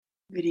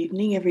Good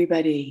evening,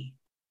 everybody.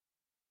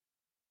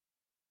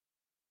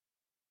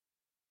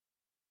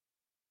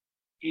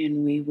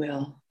 And we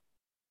will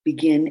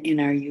begin in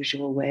our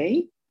usual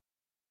way,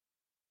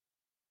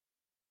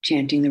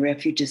 chanting the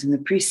refuges and the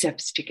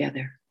precepts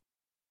together.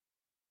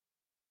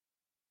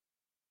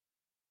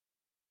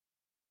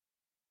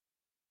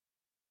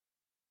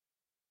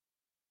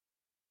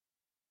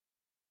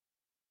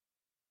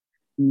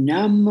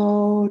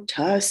 Namo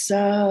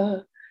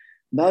tassa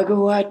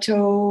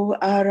bhagavato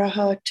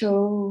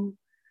arahato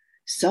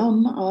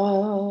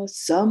samma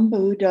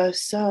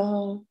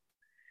sambuddhassa.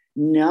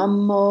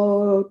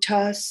 Namo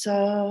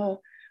tassa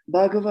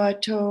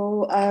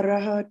bhagavato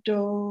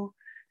arahato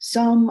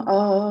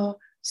samma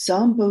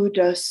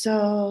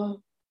sambuddhassa.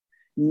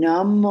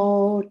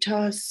 Namo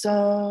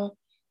tassa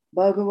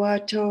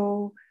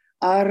bhagavato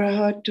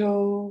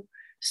arahato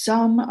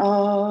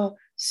samma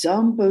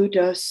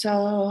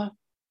sambuddhassa.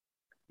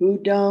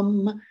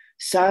 Buddham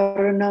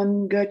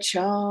saranam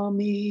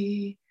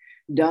gacchami,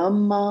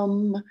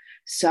 Dhammam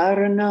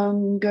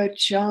saranam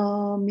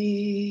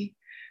gacchami,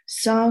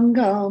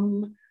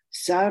 Sangham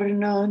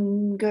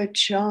saranam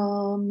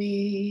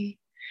gacchami,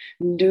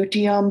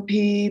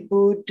 Dutiyampi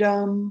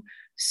Buddham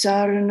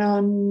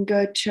saranam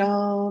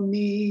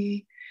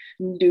gacchami,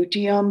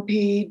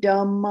 Dutiyampi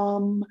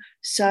Dhammam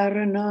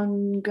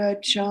saranam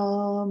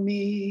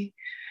gacchami,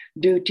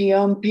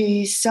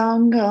 Dutiyampi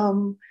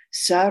Sangham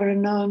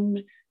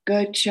saranam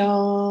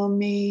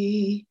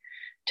gacchami,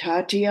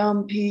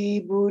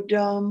 Tatiyampi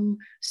Buddham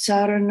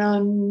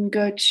saranam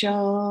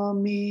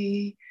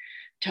gacchami,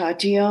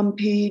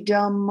 Tatiyampi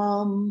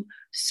Dhammam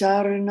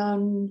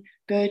saranam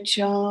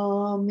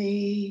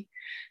gacchami,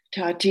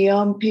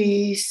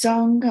 Tatiyampi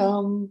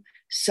Sangham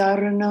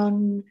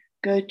saranam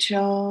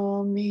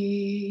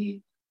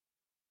gacchami.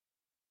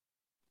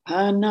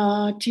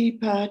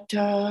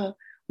 Panatipata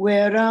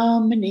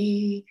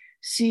Veramani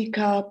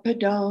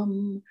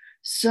Sikapadam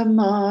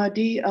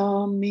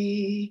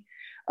Samadhiyami,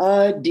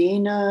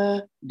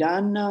 Adina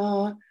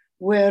Dana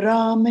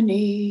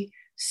Veramani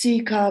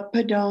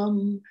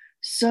Sikapadam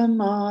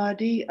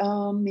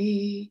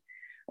Samadhiyami,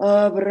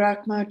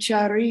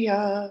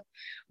 Brahmacharya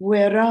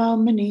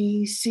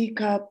Veramani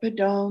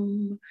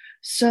Sikapadam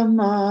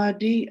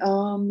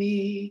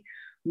Samadhiyami,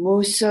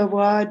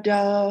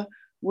 Musavada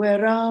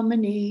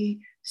Veramani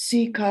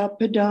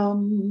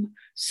Sikapadam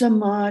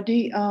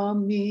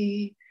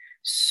Samadhiyami,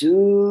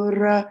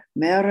 Sura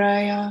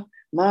Meraya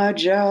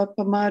Maja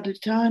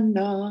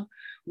Pamadatana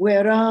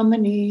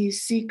Veramani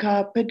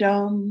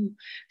Sikapadam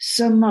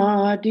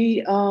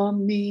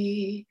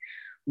Samadhiyami,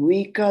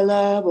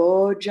 Vikala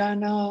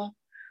Bhojana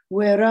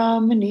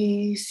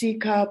Veramani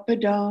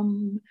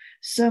Sikapadam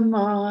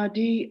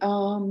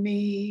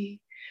Samadhiyami,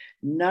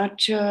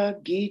 Nacha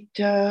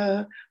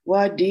Gita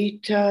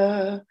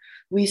Wadita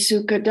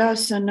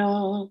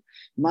Visukadasana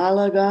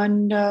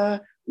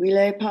Malaganda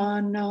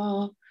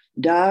Vilepana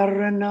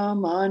Dharana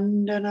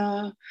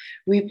Mandana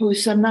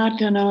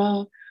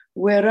Vipusanatana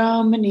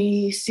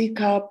Veramani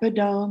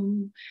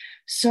Sikapadam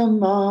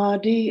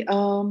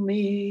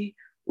Samadhiyami,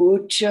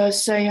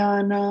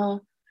 Uchasayana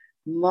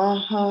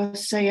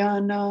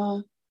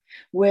Mahasayana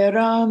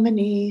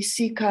Veramani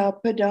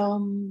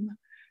Sikapadam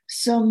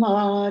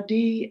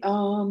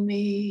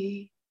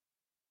Samadhiyami,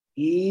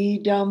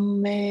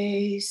 Idam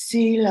me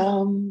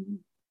silam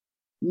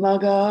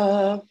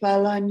maga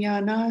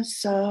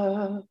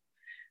phalanyanasa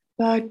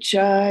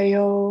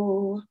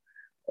pachayo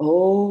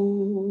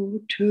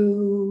otu.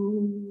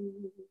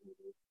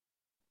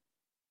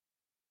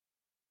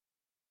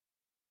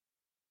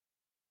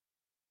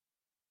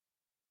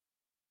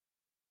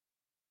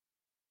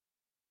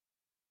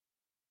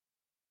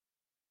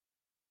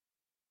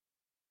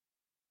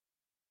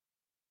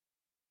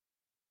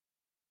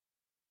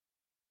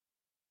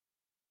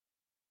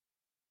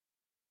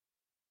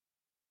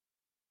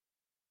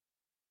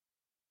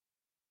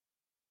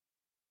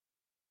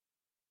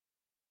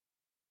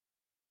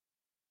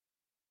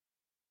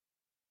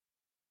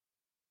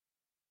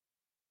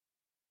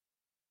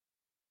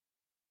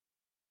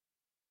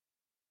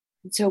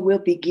 And so we'll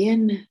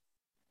begin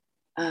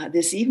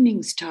this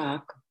evening's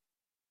talk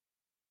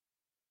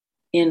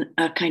in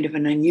a kind of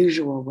an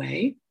unusual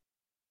way,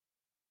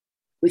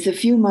 with a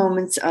few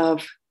moments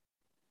of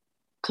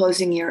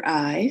closing your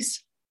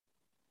eyes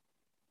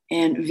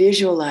and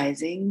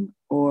visualizing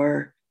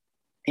or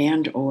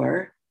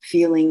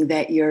feeling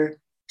that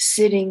you're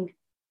sitting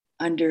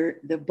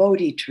under the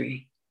Bodhi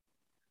tree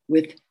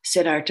with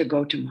Siddhartha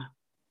Gautama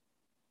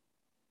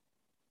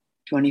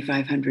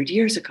 2,500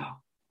 years ago.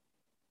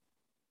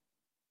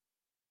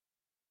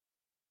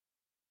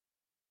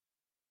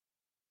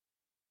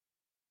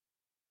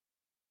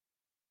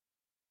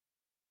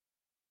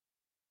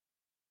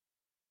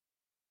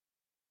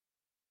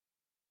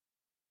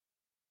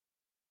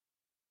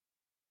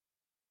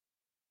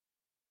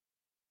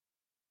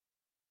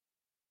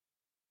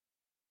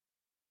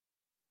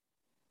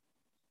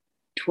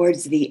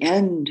 Towards the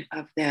end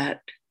of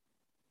that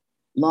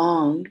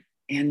long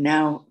and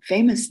now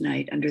famous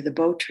night under the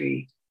Bo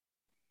tree,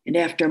 and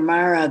after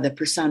Mara, the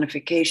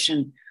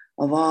personification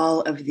of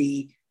all of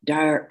the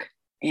dark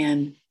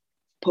and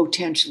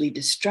potentially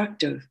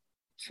destructive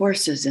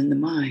forces in the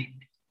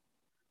mind.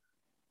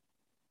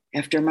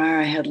 After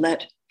Mara had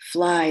let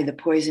fly the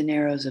poison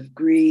arrows of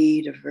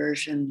greed,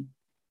 aversion,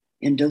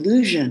 and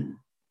delusion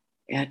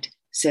at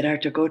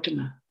Siddhartha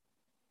Gautama,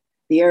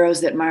 the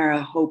arrows that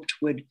Mara hoped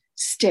would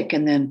stick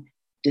and then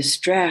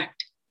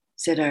distract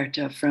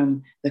Siddhartha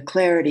from the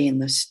clarity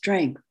and the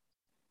strength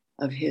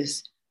of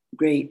his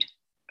great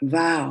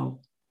vow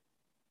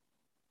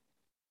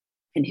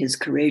and his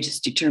courageous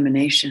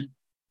determination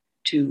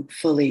to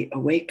fully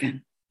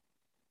awaken.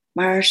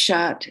 Mara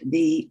shot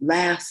the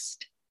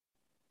last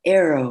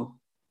arrow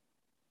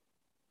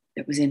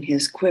that was in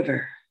his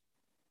quiver,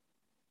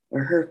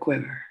 or her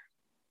quiver.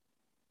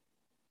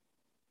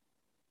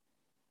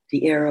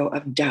 The arrow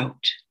of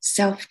doubt,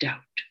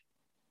 self-doubt,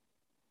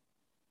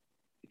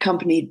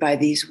 accompanied by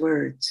these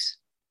words.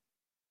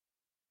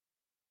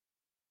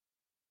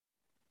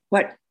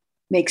 What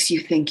makes you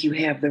think you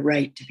have the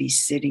right to be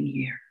sitting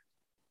here?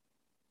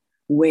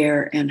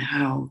 Where and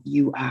how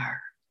you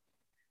are?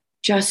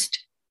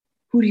 Just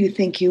who do you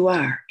think you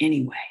are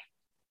anyway?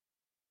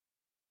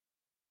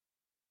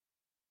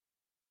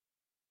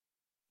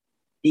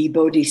 The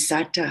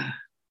Bodhisattva,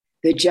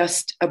 the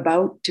just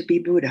about to be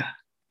Buddha,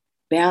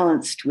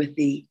 balanced with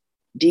the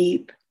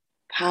deep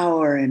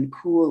power and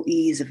cool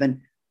ease of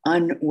an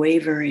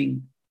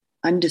unwavering,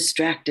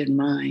 undistracted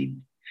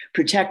mind,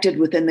 protected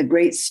within the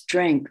great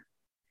strength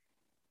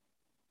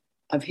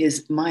of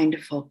his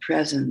mindful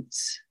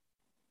presence,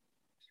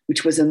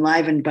 which was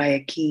enlivened by a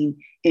keen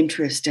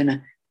interest and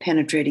a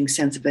penetrating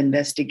sense of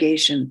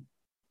investigation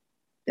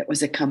that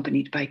was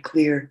accompanied by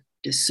clear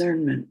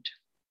discernment.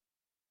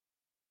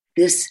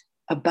 This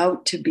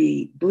about to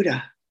be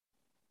Buddha,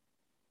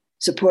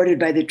 supported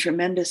by the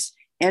tremendous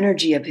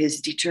energy of his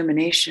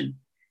determination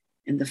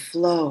and the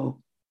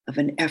flow of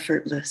an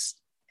effortless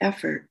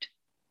effort,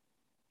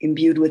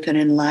 imbued with an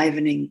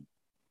enlivening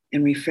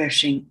and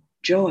refreshing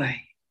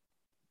joy.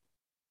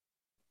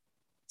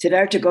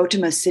 Siddhartha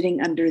Gautama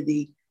sitting under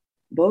the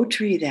bo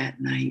tree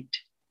that night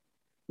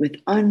with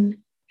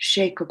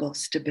unshakable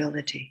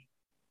stability,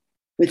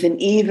 with an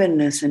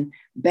evenness and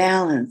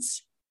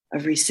balance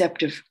of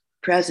receptive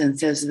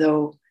presence as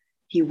though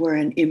he were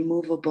an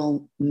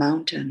immovable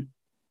mountain.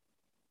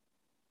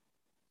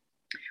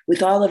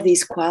 With all of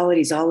these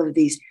qualities, all of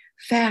these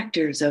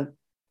factors of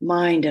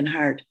mind and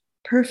heart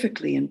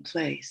perfectly in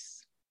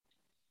place,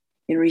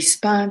 in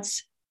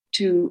response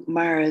to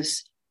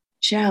Mara's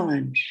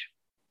challenge.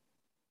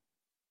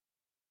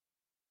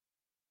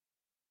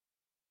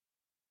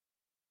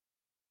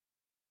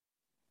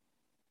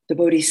 The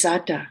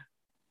Bodhisattva,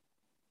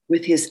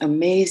 with his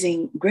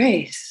amazing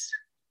grace,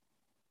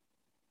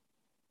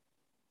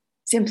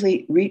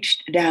 simply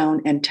reached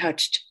down and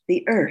touched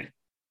the earth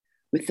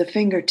with the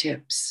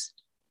fingertips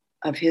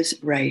of his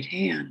right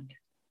hand,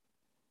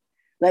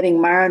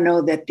 letting Mara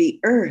know that the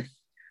earth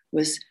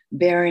was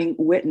bearing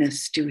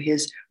witness to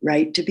his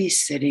right to be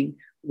sitting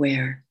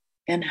where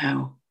and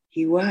how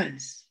he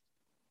was.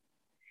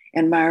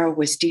 And Mara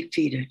was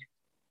defeated,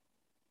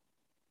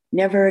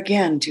 never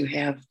again to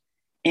have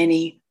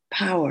any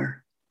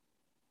power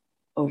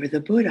over the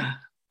Buddha.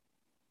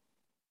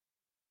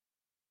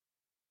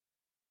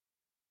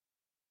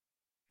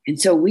 And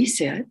so we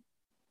sit,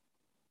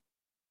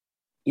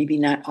 maybe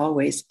not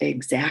always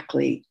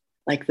exactly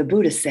like the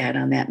Buddha sat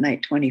on that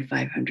night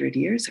 2,500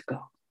 years ago,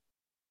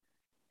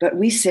 but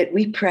we sit,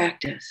 we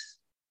practice,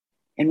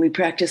 and we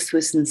practice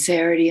with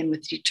sincerity and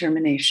with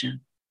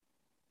determination.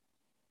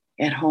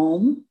 At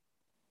home,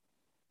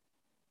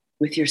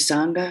 with your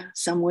Sangha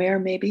somewhere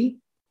maybe,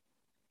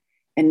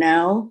 and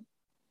now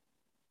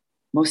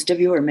most of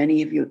you or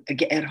many of you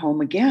at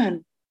home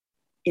again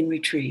in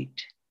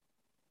retreat.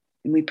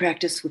 And we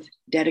practice with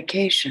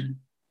dedication.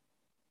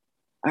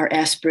 Our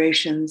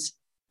aspirations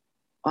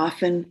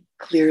often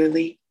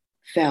clearly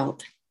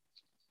felt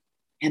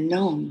and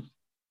known.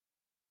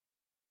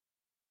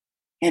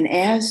 And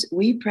as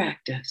we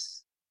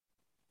practice,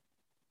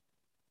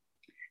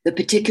 the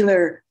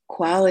particular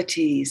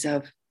qualities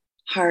of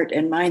heart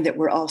and mind that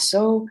were all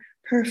so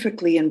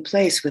perfectly in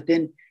place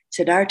within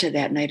Siddhartha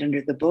that night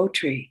under the bo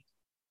tree,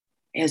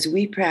 as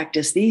we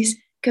practice, these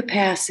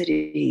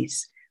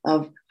capacities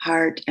of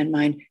heart and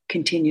mind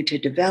continue to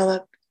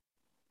develop,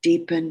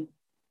 deepen,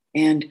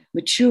 and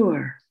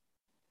mature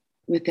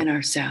within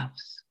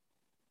ourselves.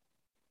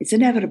 It's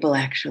inevitable,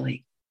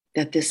 actually,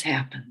 that this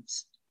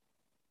happens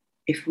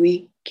if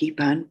we keep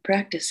on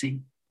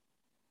practicing.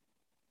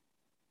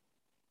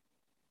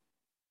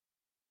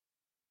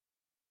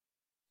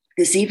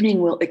 This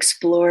evening, we'll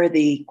explore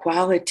the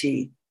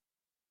quality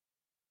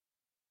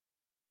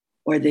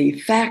or the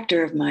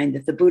factor of mind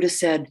that the Buddha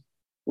said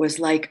was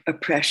like a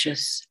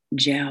precious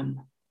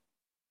gem.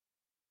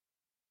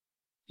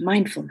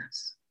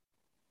 Mindfulness.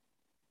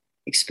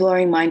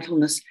 Exploring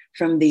mindfulness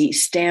from the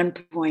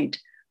standpoint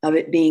of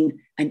it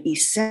being an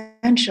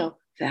essential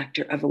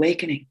factor of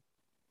awakening.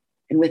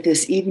 And with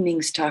this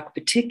evening's talk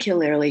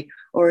particularly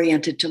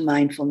oriented to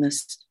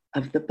mindfulness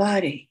of the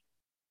body.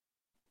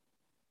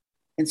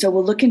 And so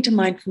we'll look into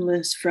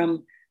mindfulness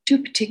from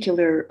two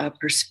particular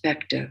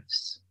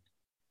perspectives: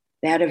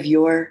 that of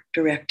your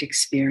direct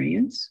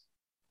experience,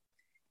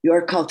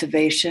 your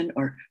cultivation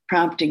or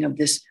prompting of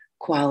this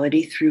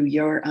quality through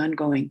your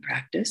ongoing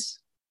practice.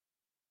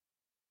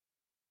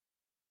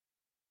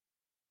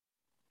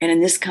 And in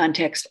this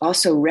context,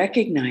 also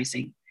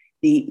recognizing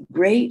the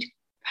great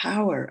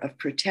power of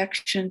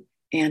protection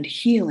and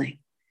healing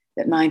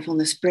that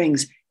mindfulness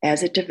brings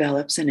as it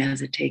develops and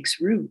as it takes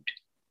root.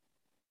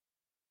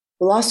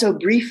 We'll also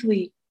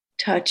briefly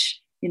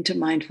touch into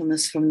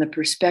mindfulness from the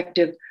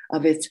perspective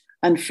of its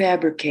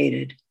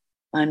unfabricated,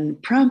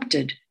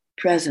 unprompted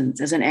presence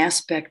as an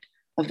aspect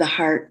of the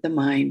heart, the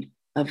mind,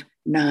 of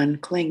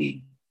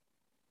non-clinging.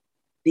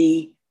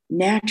 The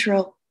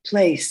natural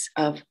place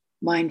of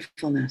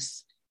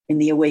mindfulness in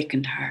the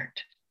awakened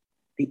heart,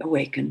 the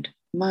awakened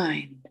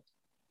mind.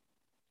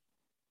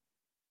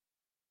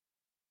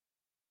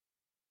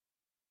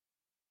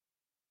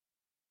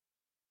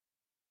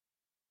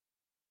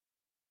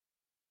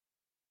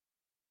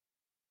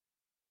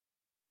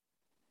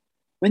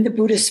 When the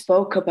Buddha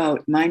spoke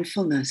about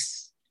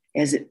mindfulness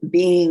as it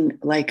being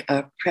like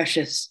a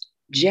precious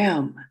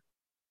gem,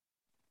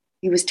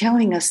 he was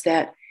telling us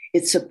that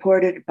it's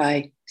supported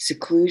by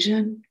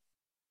seclusion,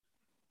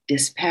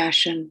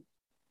 dispassion,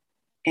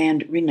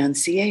 and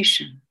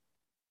renunciation.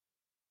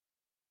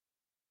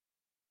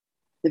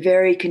 The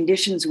very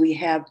conditions we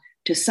have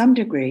to some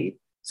degree,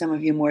 some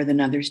of you more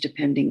than others,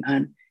 depending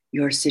on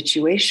your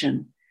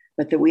situation,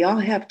 but that we all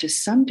have to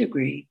some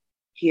degree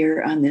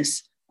here on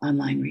this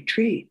online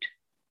retreat.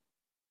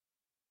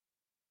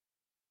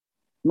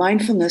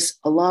 Mindfulness,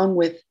 along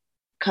with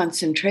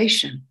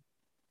concentration,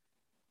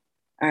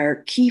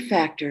 are key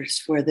factors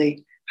for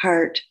the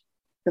heart,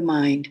 the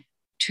mind,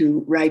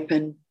 to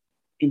ripen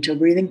into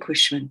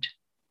relinquishment.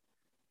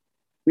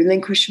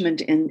 Relinquishment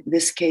in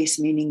this case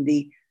meaning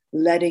the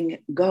letting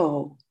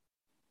go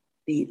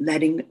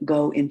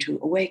into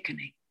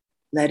awakening,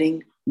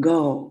 letting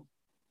go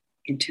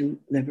into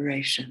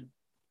liberation.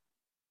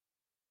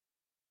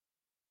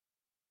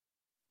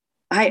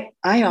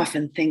 I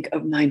often think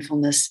of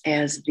mindfulness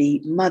as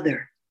the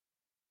mother,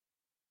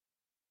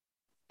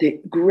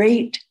 the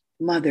great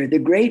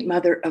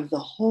mother of the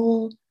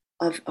whole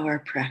of our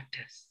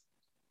practice.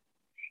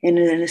 And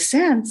in a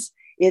sense,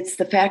 it's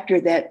the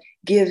factor that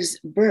gives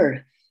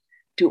birth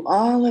to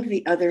all of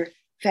the other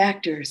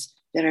factors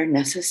that are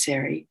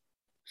necessary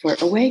for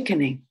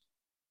awakening.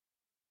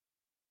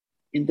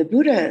 And the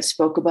Buddha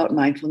spoke about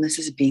mindfulness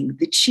as being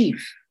the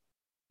chief.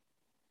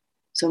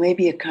 So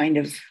maybe a kind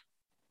of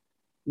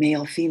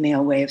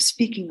male-female way of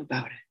speaking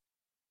about it.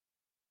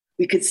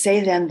 We could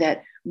say then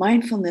that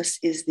mindfulness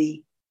is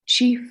the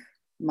chief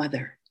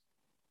mother,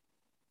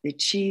 the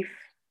chief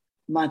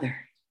mother.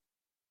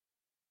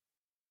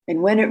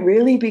 And when it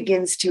really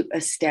begins to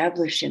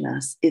establish in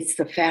us, it's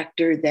the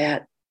factor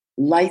that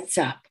lights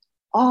up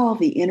all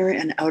the inner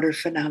and outer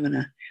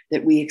phenomena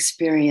that we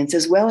experience,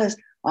 as well as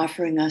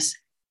offering us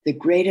the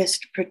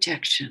greatest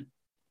protection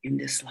in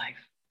this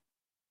life.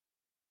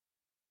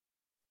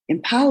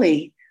 In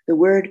Pali, the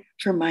word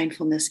for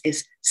mindfulness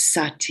is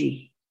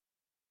sati.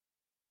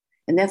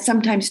 And that's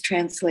sometimes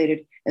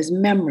translated as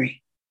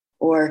memory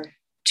or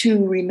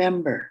to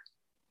remember,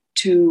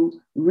 to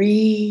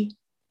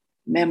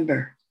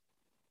remember,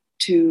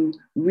 to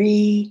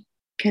reconnect,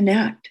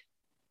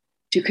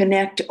 to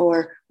connect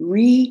or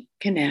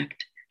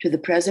reconnect to the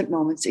present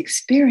moment's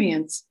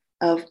experience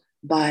of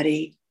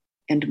body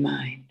and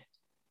mind.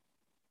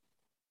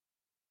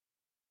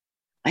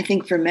 I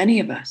think for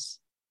many of us,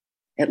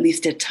 at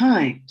least at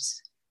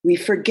times, we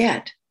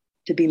forget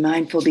to be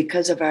mindful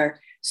because of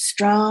our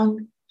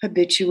strong,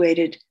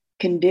 habituated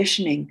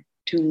conditioning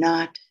to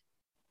not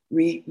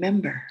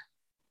remember,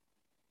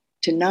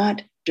 to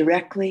not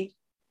directly,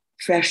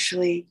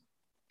 freshly,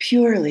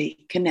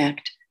 purely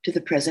connect to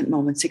the present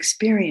moment's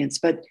experience,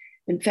 but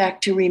in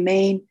fact, to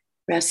remain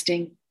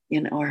resting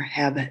in our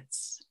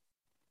habits,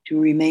 to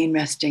remain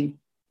resting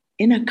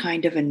in a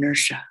kind of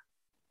inertia.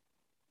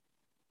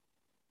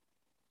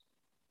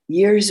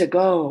 Years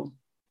ago,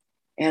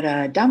 at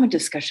a Dhamma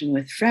discussion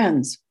with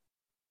friends,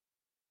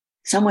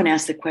 someone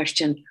asked the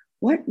question,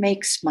 what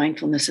makes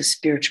mindfulness a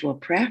spiritual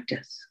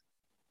practice?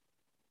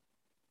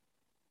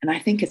 And I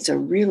think was a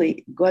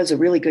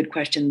really good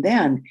question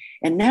then,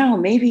 and now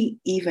maybe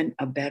even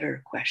a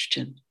better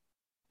question,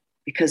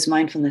 because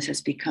mindfulness has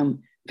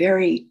become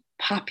very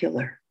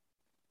popular.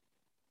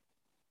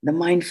 The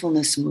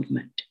mindfulness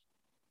movement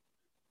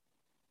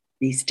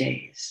these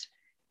days.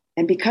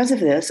 And because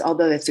of this,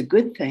 although that's a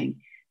good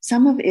thing,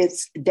 some of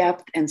its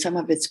depth and some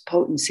of its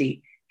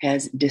potency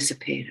has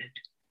dissipated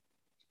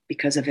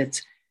because of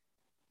its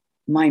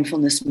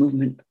mindfulness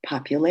movement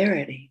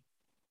popularity.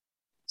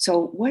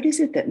 So what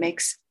is it that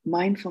makes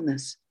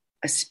mindfulness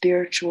a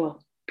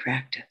spiritual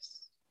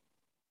practice?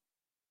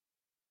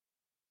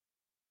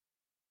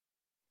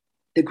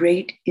 The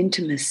great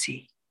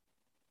intimacy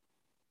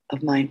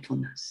of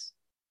mindfulness.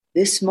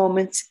 This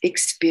moment's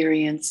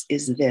experience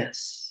is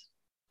this,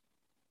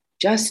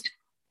 just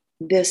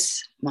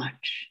this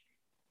much.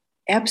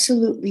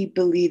 absolutely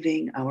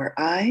believing our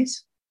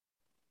eyes,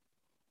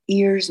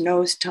 ears,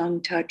 nose,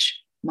 tongue, touch,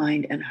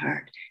 mind, and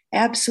heart.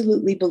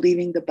 Absolutely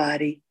believing the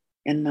body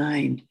and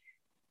mind.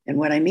 And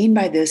what I mean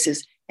by this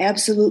is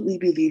absolutely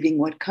believing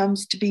what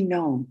comes to be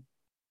known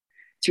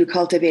through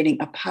cultivating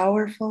a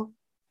powerful,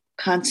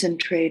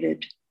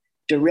 concentrated,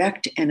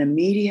 direct, and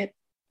immediate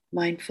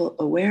mindful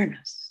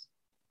awareness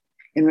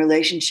in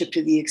relationship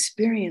to the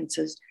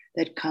experiences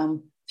that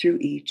come through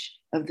each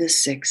of the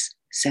 6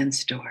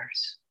 sense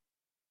doors.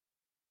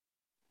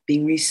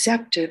 Being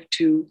receptive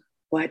to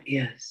what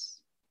is,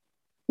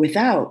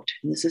 without,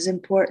 and this is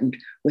important,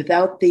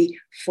 without the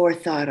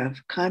forethought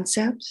of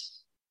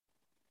concepts,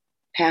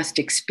 past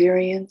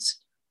experience,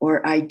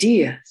 or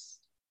ideas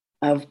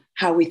of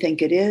how we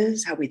think it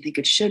is, how we think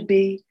it should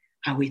be,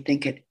 how we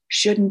think it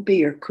shouldn't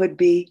be or could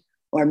be,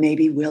 or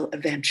maybe will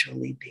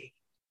eventually be.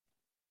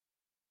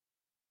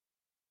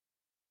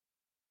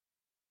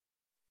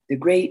 The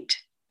great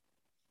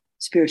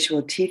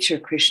spiritual teacher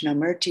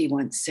Krishnamurti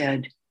once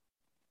said,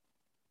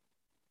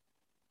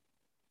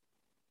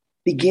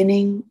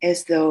 beginning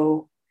as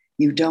though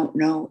you don't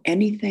know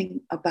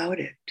anything about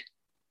it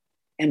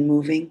and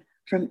moving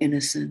from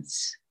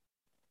innocence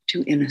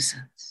to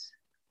innocence.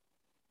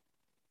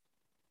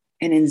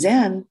 And in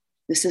Zen,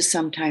 this is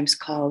sometimes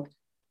called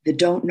the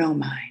don't know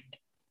mind.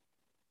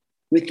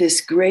 With this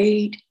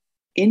great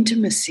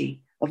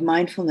intimacy of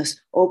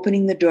mindfulness,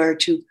 opening the door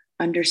to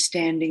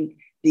understanding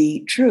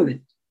the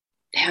truth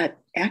that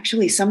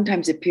actually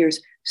sometimes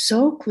appears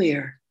so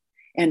clear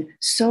and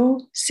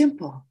so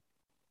simple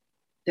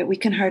that we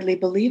can hardly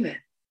believe it.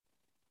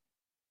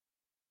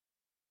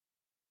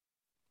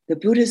 The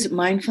Buddha's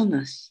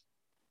mindfulness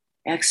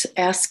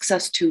asks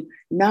us to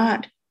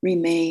not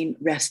remain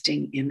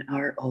resting in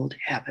our old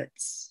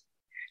habits,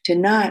 to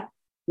not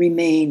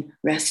remain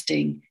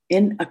resting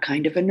in a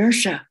kind of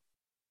inertia,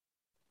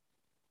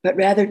 but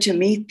rather to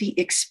meet the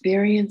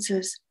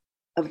experiences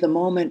of the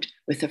moment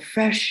with a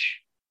fresh,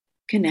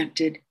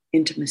 connected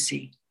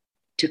intimacy,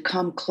 to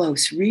come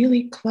close,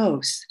 really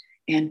close,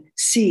 and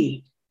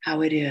see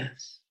how it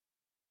is.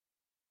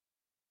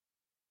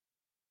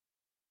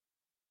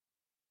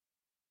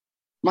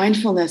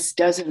 Mindfulness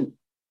doesn't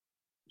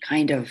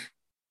kind of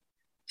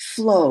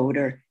float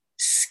or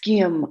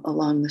skim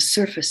along the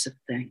surface of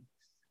things.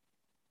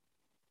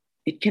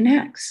 It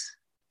connects,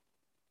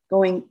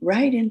 going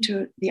right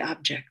into the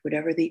object,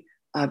 whatever the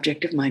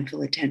object of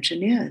mindful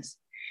attention is.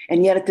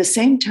 And yet at the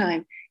same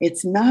time,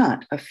 it's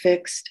not a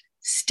fixed,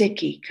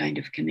 sticky kind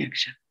of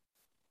connection.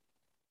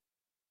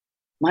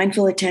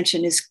 Mindful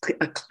attention is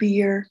a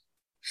clear,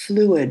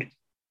 fluid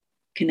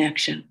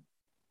connection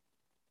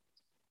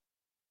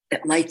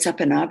that lights up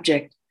an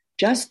object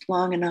just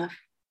long enough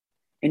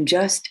and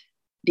just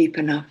deep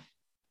enough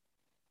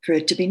for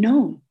it to be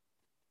known.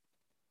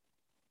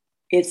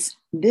 It's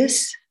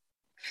this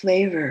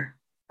flavor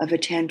of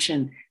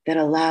attention that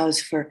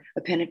allows for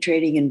a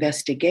penetrating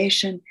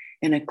investigation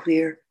and a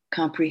clear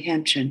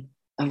comprehension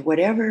of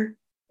whatever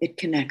it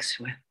connects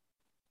with.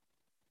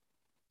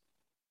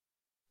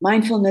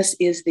 Mindfulness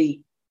is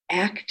the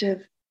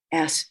active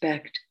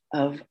aspect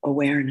of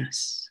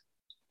awareness.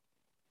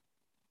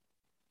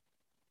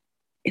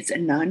 It's a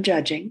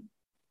non-judging,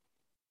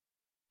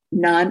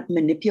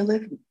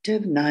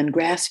 non-manipulative,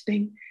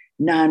 non-grasping,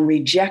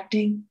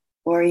 non-rejecting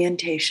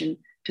orientation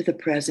to the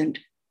present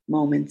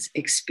moment's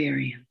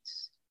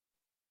experience.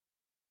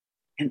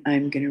 And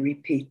I'm going to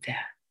repeat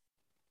that.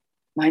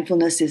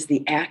 Mindfulness is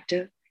the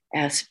active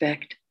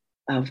aspect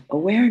of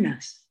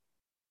awareness.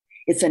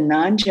 It's a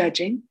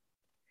non-judging,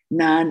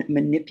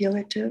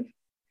 non-manipulative,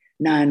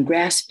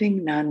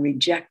 non-grasping,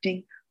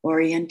 non-rejecting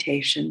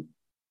orientation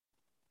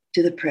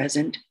to the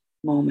present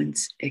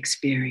moment's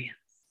experience.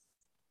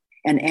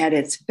 And at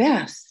its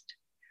best,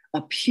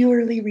 a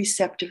purely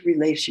receptive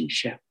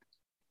relationship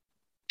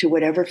to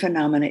whatever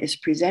phenomena is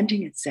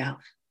presenting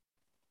itself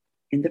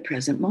in the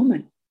present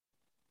moment.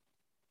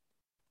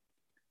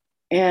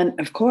 And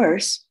of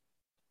course,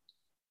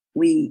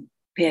 we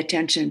pay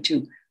attention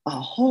to a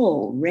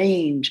whole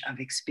range of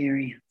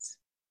experience,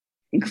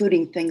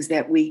 including things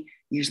that we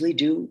usually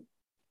do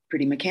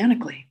pretty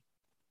mechanically.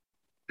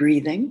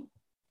 Breathing,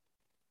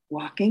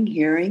 walking,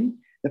 hearing,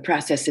 the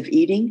process of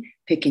eating,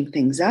 picking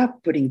things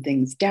up, putting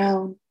things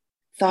down,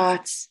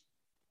 thoughts,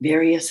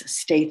 various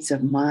states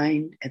of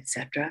mind,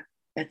 etc.,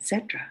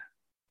 etc.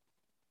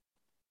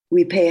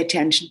 We pay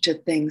attention to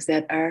things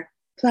that are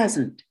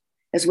pleasant,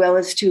 as well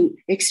as to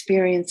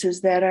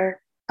experiences that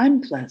are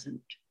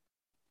unpleasant.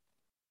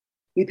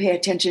 We pay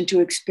attention to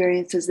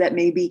experiences that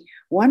may be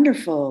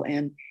wonderful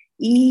and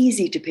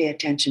easy to pay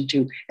attention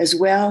to, as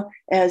well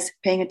as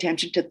paying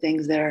attention to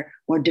things that are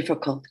more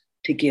difficult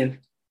to give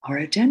our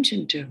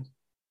attention to.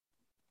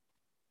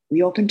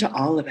 We open to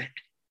all of it.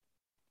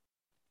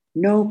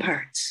 No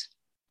parts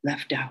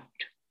left out.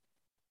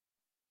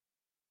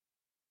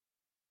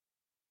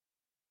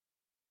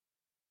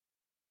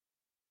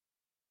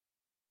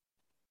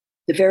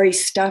 The very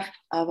stuff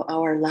of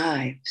our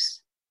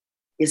lives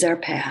is our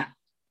path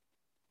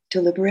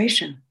to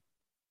liberation.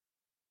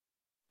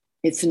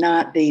 It's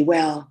not the,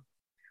 well,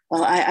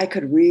 well, I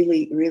could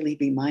really, really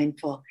be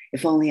mindful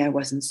if only I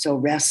wasn't so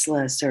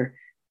restless, or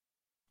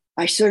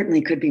I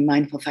certainly could be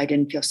mindful if I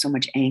didn't feel so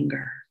much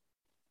anger.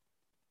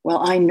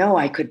 Well, I know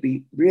I could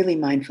be really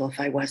mindful if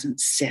I wasn't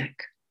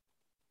sick.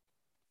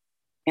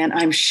 And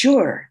I'm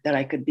sure that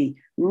I could be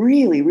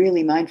really,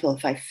 really mindful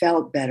if I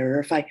felt better, or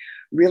if I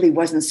really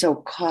wasn't so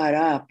caught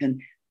up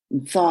in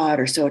thought,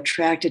 or so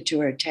attracted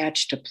to or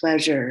attached to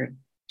pleasure,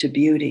 to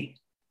beauty.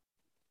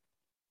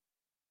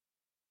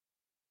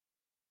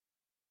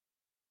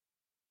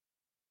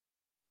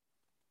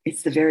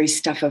 It's the very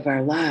stuff of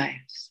our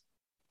lives.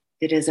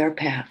 It is our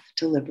path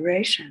to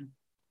liberation.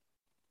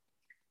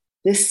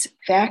 This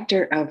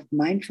factor of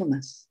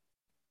mindfulness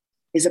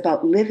is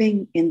about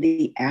living in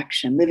the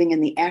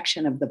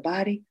action of the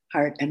body,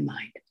 heart, and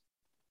mind.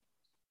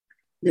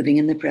 Living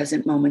in the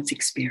present moment's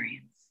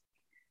experience.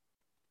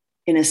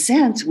 In a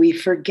sense, we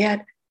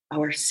forget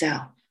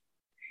ourselves.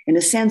 In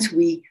a sense,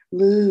 we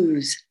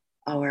lose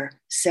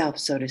ourself,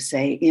 so to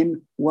say,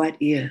 in what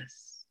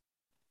is.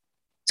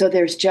 So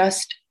there's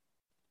just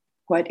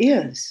what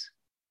is,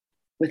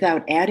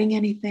 without adding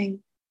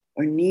anything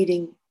or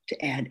needing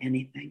to add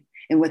anything,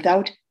 and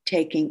without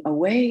taking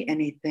away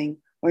anything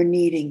or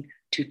needing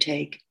to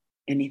take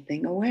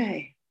anything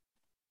away.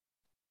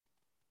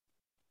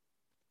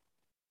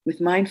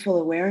 With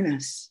mindful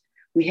awareness,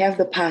 we have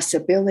the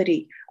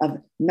possibility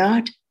of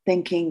not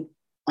thinking,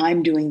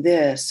 I'm doing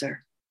this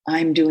or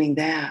I'm doing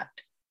that.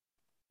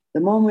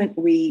 The moment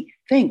we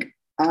think,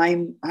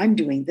 I'm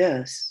doing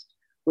this,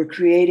 we're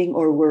creating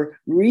or we're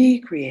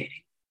recreating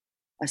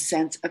a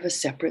sense of a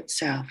separate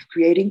self,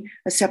 creating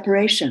a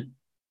separation,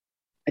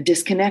 a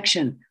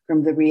disconnection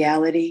from the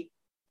reality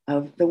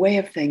of the way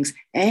of things,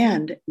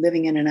 and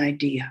living in an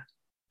idea,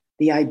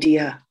 the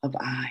idea of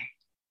I,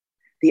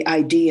 the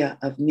idea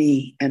of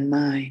me and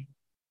mine,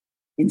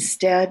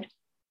 instead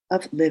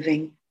of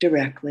living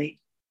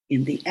directly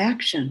in the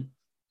action.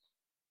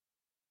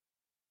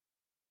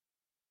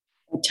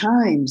 At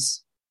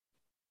times,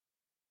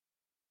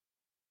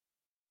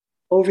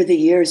 over the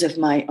years of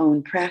my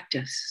own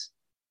practice,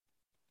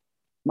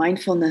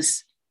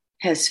 mindfulness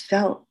has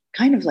felt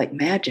kind of like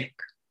magic.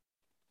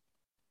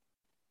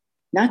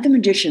 Not the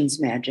magician's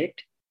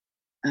magic,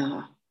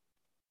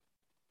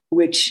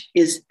 which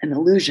is an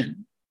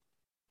illusion,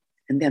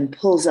 and then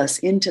pulls us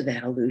into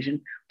that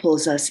illusion,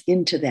 pulls us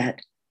into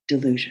that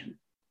delusion.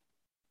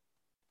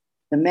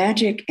 The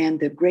magic and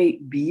the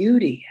great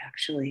beauty,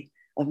 actually,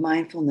 of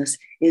mindfulness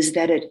is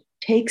that it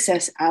takes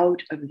us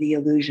out of the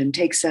illusion,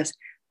 takes us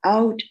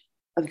out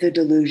of the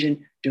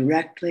delusion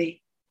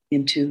directly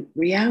into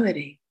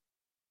reality.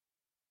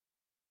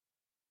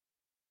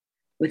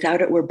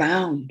 Without it, we're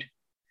bound.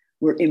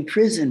 We're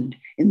imprisoned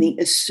in the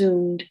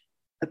assumed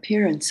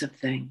appearance of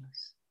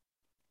things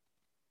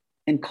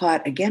and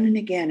caught again and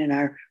again in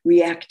our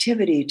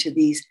reactivity to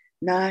these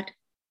not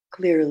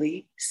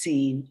clearly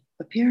seen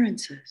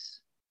appearances.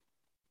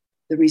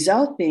 The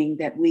result being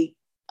that we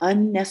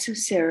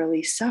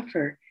unnecessarily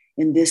suffer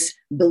in this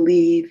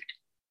believed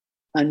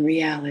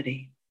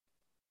unreality.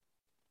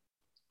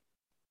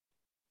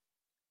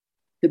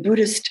 The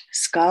Buddhist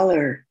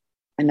scholar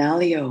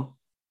Analayo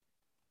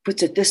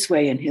puts it this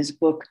way in his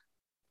book,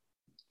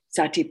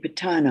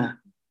 Satipatthana,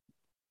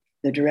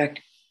 the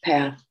direct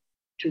path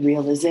to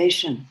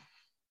realization.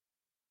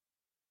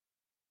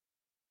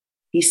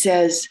 He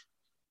says,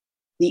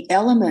 the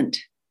element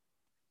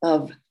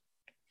of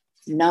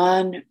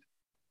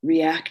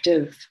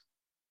non-reactive,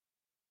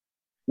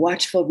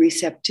 watchful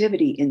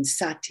receptivity in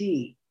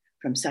sati,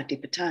 from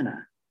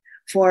Satipatthana,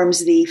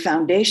 forms the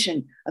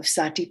foundation of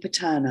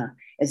Satipatthana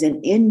as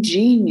an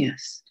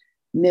ingenious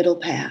middle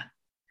path,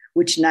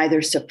 which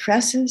neither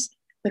suppresses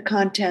the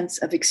contents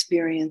of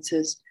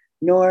experiences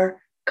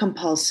nor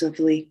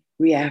compulsively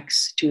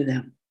reacts to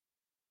them.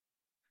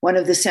 One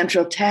of the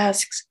central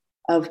tasks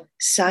of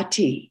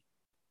sati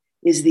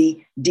is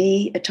the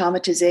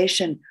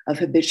de-automatization of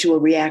habitual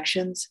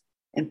reactions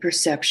and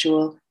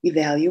perceptual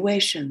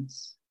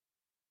evaluations.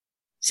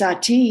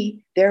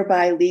 Sati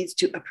thereby leads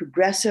to a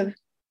progressive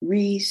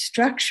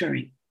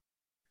restructuring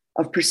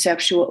of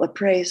perceptual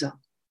appraisal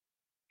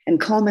and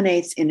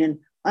culminates in an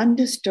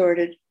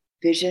undistorted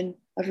vision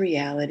of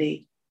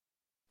reality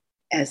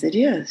as it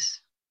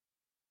is.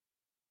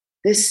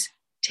 This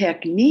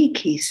technique,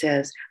 he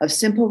says, of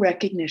simple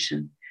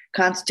recognition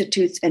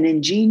constitutes an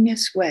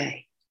ingenious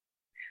way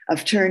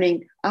of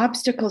turning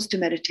obstacles to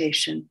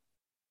meditation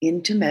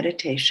into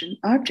meditation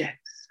objects.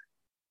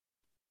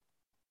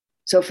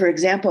 So, for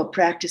example,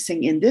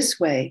 practicing in this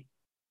way,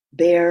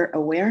 bare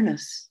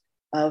awareness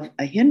of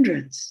a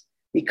hindrance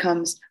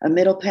becomes a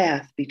middle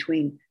path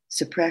between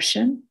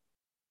suppression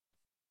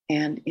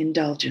and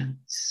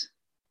indulgence.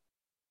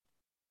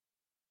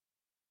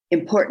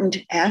 Important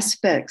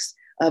aspects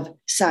of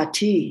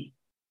sati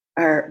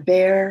are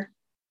bare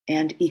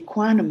and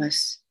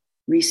equanimous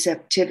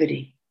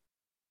receptivity,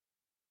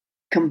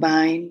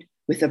 combined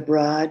with a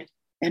broad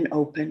and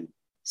open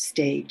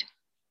state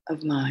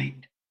of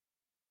mind.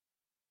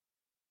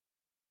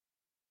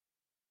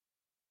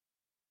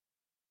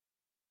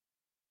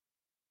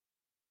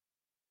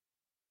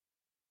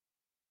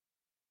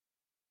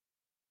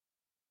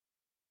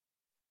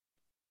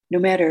 no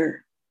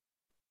matter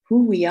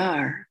who we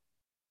are,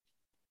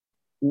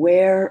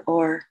 where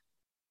or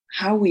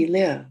how we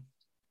live,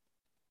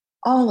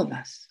 all of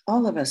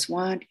us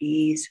want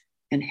ease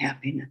and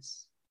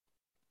happiness.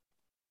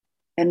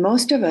 And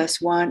most of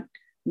us want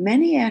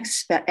many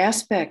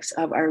aspects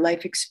of our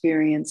life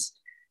experience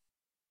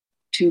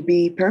to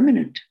be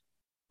permanent,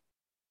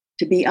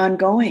 to be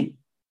ongoing,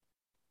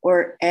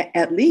 or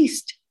at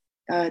least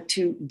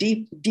to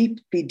be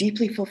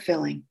deeply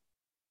fulfilling.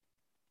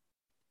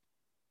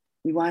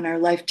 We want our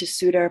life to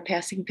suit our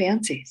passing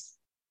fancies,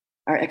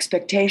 our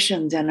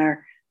expectations, and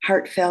our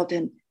heartfelt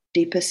and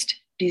deepest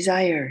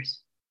desires.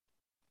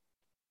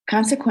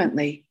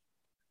 Consequently,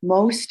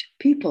 most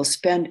people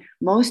spend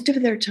most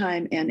of their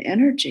time and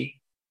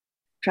energy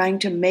trying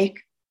to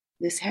make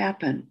this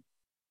happen,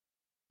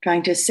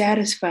 trying to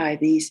satisfy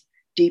these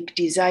deep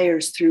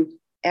desires through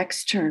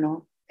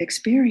external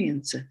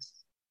experiences.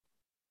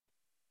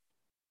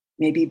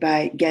 Maybe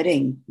by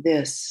getting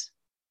this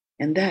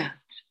and that,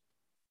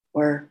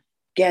 or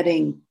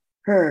getting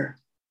her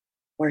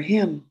or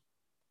him,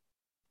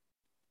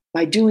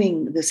 by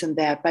doing this and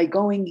that, by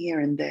going here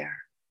and there.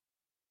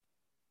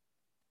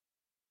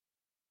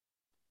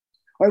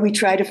 Or we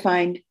try to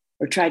find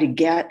or try to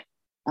get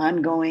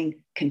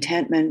ongoing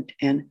contentment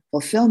and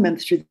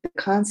fulfillment through the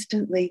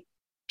constantly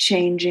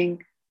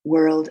changing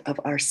world of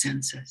our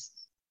senses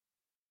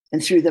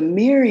and through the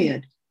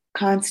myriad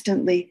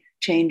constantly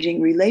changing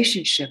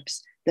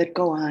relationships that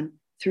go on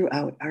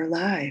throughout our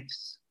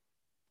lives.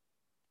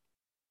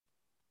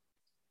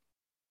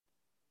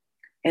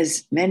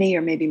 As many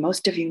or maybe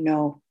most of you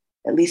know,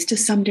 at least to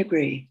some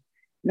degree,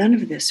 none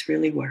of this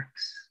really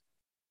works.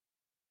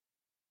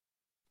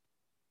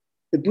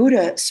 The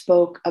Buddha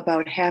spoke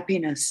about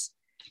happiness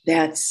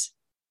that's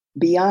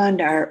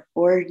beyond our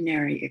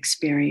ordinary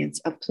experience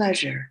of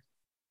pleasure.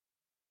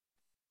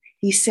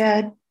 He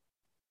said,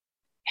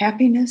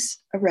 happiness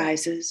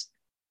arises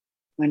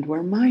when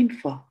we're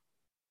mindful.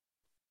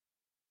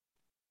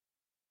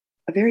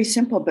 A very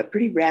simple but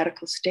pretty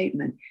radical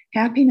statement.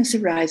 Happiness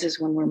arises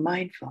when we're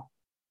mindful.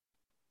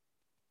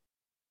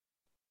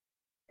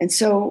 And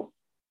so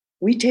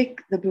we take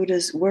the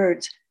Buddha's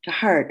words to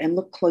heart and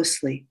look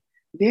closely,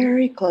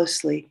 very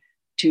closely,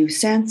 to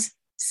sense,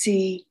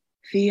 see,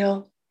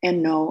 feel,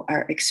 and know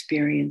our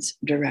experience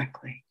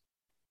directly.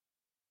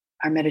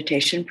 Our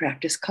meditation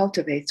practice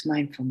cultivates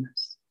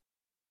mindfulness.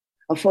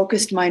 A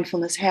focused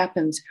mindfulness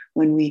happens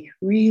when we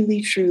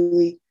really,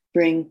 truly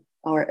bring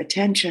our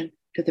attention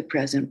to the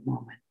present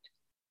moment.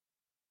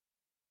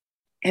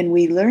 And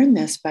we learn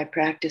this by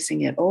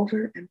practicing it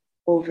over and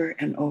over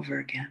and over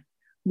again,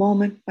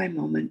 moment by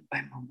moment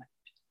by moment.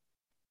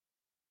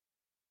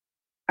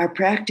 Our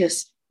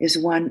practice is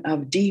one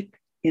of deep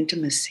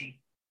intimacy.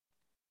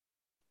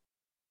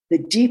 The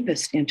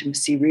deepest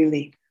intimacy,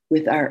 really,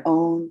 with our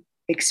own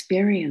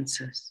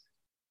experiences,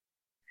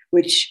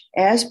 which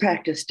as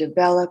practice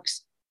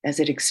develops, as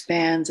it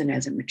expands and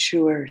as it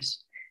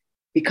matures,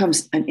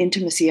 becomes an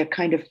intimacy, a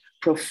kind of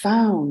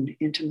profound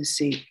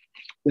intimacy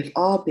with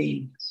all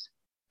beings,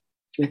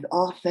 with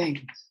all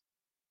things.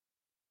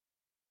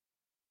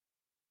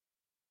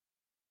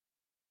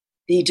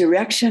 The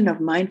direction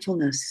of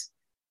mindfulness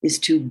is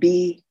to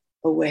be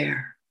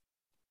aware,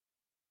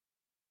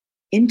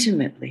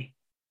 intimately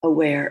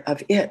aware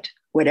of it,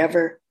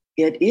 whatever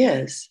it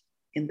is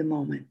in the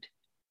moment.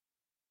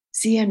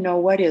 See and know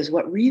what is,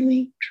 what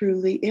really,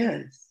 truly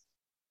is.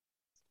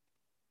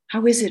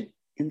 How is it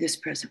in this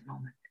present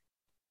moment?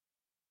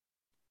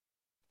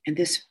 In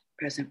this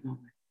present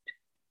moment?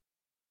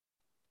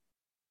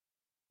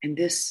 In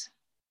this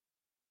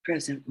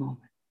present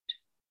moment?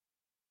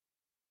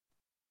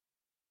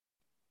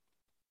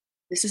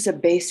 This is a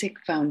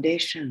basic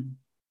foundation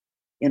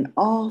in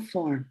all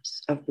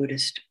forms of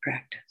Buddhist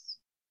practice.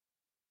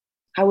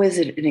 How is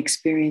it in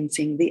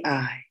experiencing the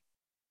eye,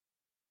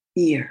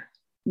 ear,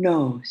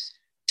 nose,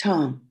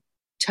 tongue,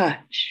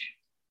 touch?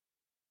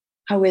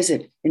 How is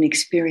it in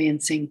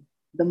experiencing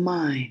the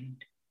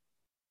mind?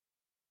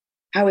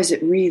 How is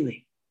it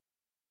really?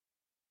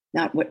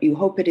 Not what you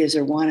hope it is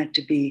or want it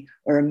to be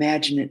or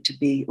imagine it to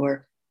be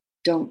or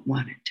don't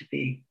want it to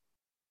be.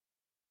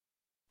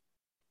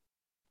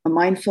 A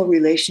mindful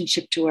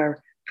relationship to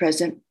our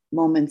present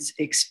moment's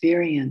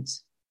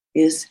experience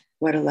is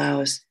what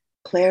allows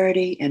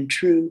clarity and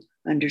true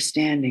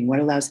understanding, what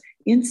allows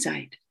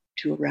insight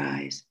to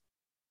arise,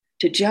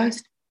 to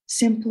just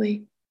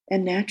simply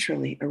and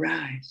naturally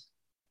arise,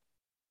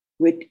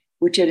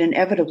 which it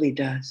inevitably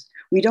does.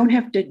 We don't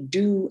have to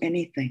do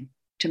anything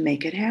to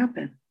make it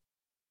happen.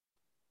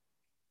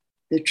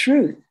 The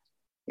truth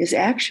is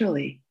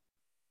actually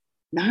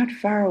not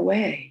far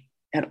away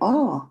at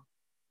all.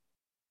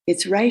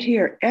 It's right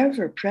here,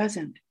 ever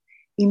present,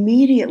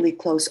 immediately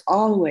close,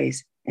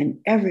 always and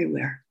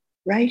everywhere,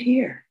 right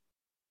here,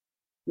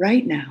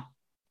 right now.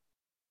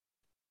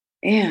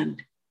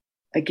 And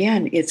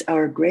again, it's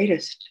our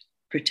greatest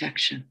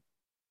protection.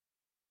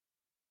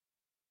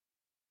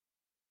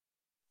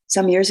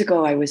 Some years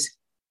ago, I was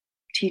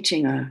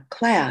teaching a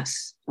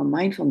class, a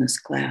mindfulness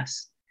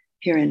class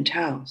here in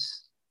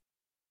Taos.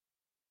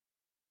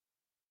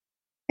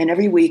 And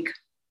every week,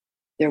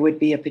 there would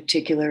be a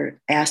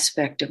particular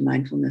aspect of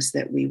mindfulness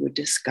that we would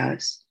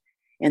discuss.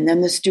 And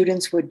then the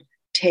students would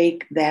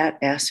take that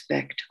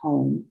aspect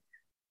home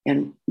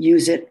and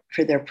use it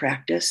for their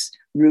practice,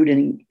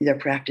 rooting their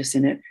practice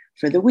in it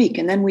for the week.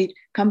 And then we'd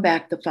come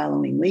back the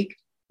following week,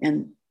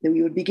 and then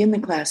we would begin the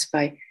class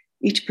by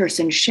each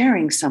person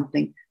sharing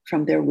something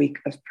from their week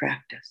of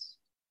practice.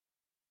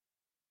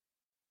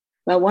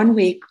 Well, one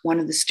week, one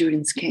of the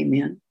students came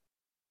in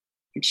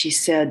and she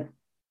said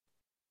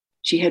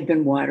she had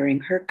been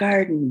watering her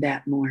garden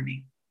that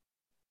morning.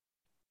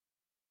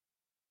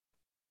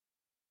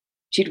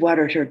 She'd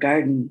watered her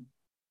garden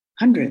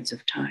hundreds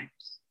of times,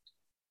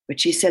 but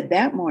she said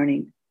that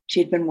morning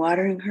she had been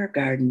watering her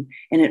garden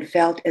and it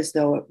felt as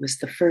though it was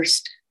the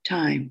first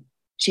time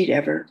she'd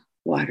ever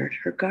watered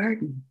her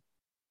garden.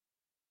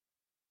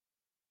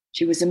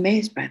 She was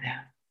amazed by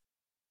that.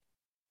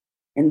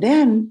 And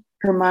then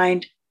her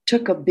mind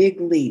took a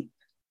big leap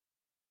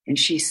and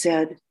she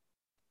said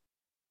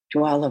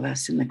to all of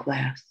us in the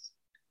class,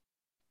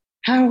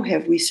 how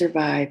have we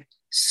survived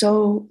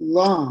so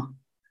long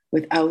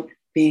without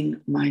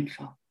being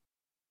mindful?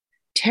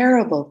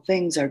 Terrible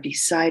things are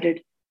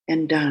decided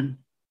and done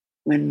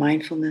when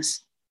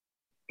mindfulness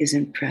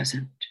isn't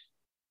present.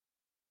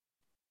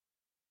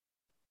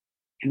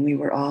 And we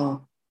were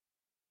all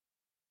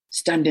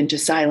stunned into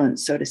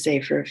silence, so to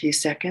say, for a few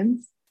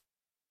seconds,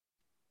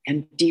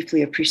 and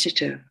deeply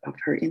appreciative of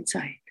her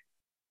insight.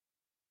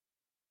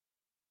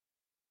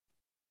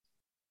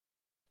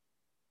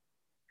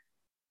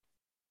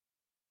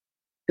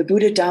 The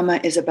Buddha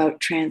Dhamma is about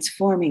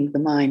transforming the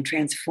mind,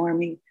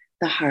 transforming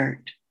the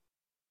heart.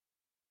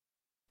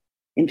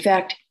 In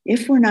fact,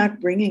 if we're not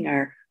bringing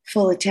our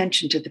full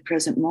attention to the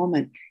present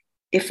moment,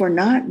 if we're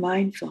not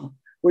mindful,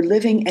 we're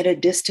living at a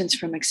distance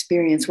from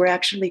experience. We're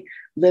actually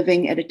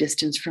living at a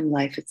distance from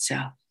life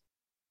itself.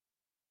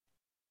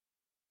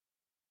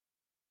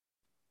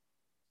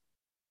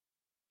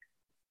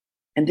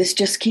 And this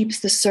just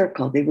keeps the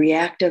circle, the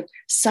reactive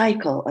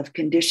cycle of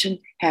conditioned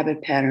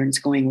habit patterns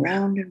going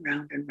round and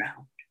round and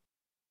round.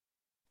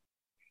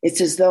 It's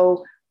as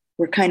though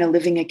we're kind of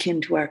living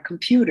akin to our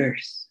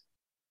computers.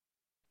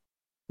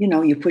 You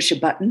know, you push a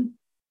button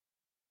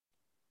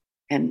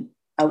and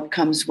out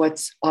comes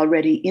what's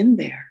already in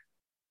there.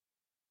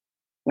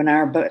 When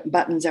our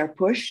buttons are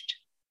pushed,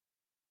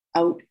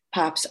 out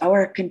pops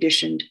our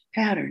conditioned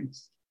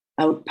patterns.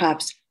 Out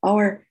pops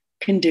our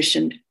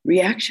conditioned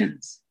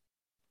reactions.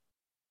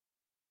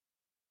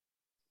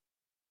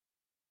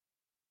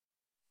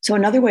 So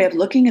another way of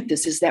looking at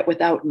this is that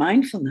without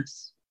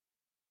mindfulness,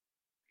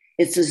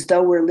 it's as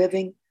though we're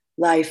living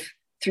life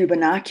through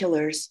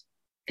binoculars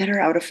that are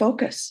out of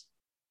focus.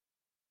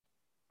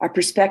 Our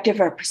perspective,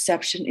 our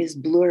perception is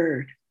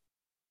blurred.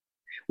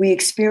 We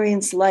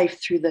experience life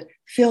through the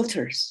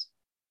filters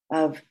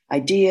of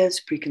ideas,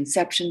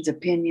 preconceptions,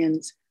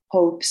 opinions,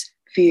 hopes,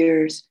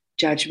 fears,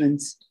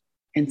 judgments,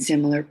 and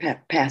similar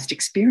past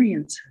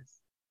experiences.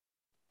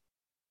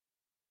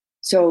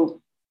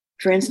 So,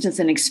 for instance,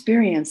 an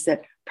experience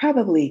that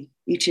probably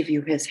each of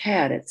you has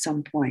had at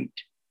some point.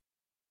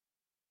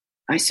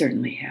 I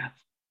certainly have.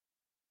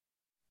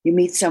 You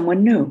meet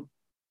someone new,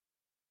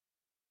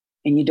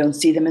 and you don't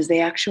see them as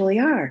they actually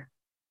are.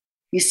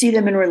 You see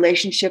them in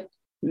relationship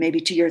maybe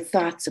to your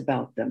thoughts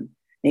about them,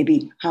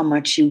 maybe how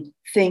much you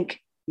think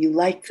you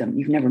like them.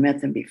 You've never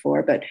met them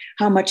before, but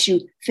how much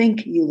you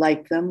think you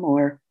like them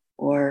or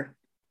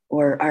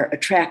are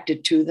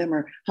attracted to them,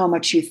 or how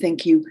much you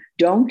think you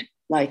don't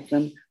like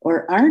them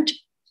or aren't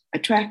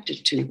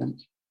attracted to them.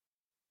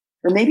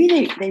 Or maybe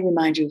they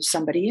remind you of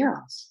somebody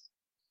else.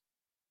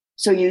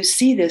 So you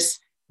see this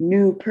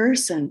new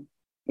person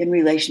in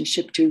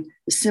relationship to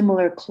the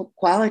similar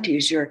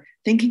qualities you're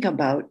thinking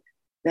about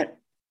that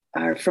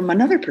are from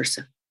another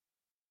person.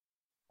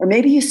 Or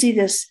maybe you see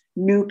this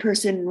new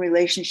person in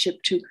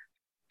relationship to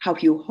how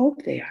you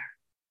hope they are.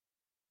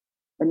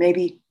 Or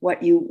maybe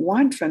what you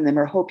want from them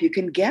or hope you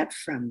can get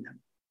from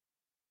them.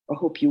 Or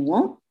hope you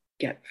won't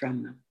get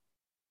from them.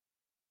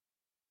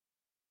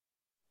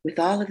 With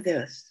all of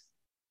this,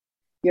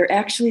 you're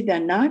actually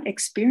then not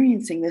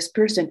experiencing this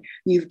person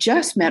you've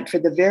just met for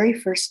the very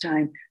first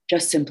time,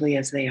 just simply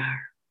as they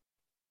are.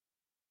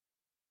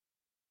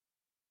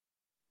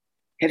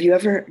 Have you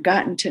ever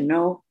gotten to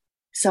know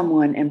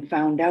someone and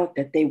found out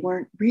that they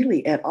weren't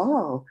really at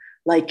all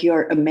like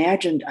your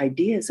imagined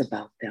ideas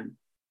about them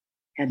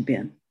had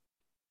been?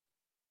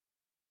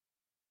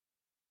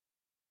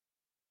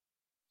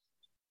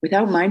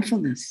 Without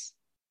mindfulness,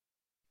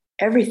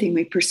 everything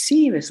we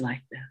perceive is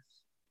like this.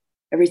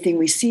 Everything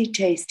we see,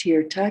 taste,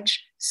 hear,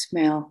 touch,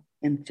 smell,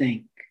 and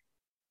think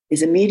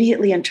is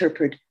immediately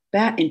interpreted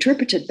back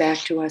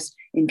to us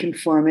in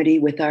conformity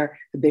with our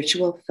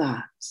habitual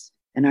thoughts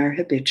and our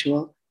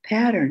habitual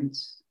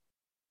patterns.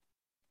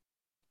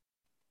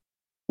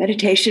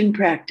 Meditation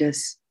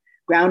practice,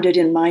 grounded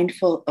in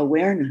mindful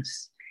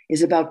awareness,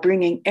 is about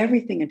bringing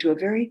everything into a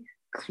very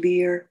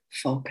clear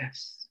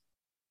focus,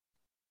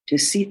 to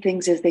see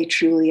things as they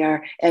truly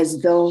are,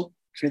 as though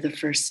for the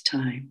first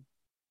time.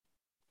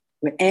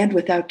 and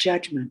without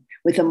judgment,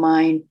 with a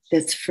mind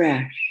that's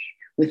fresh,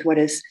 with what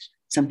is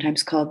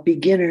sometimes called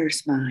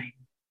beginner's mind.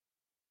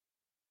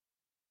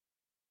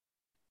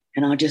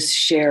 And I'll just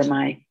share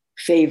my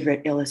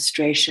favorite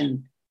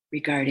illustration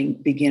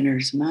regarding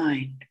beginner's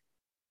mind.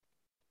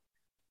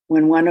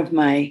 When one of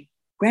my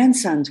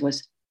grandsons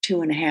was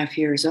 2.5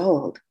 years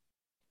old,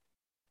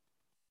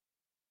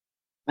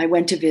 I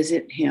went to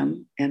visit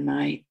him and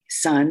my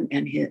son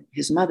and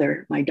his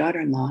mother, my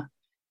daughter-in-law,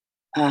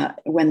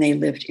 when they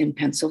lived in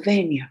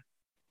Pennsylvania.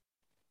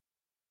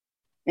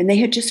 And they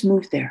had just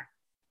moved there.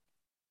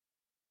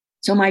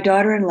 So my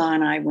daughter-in-law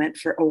and I went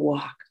for a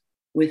walk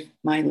with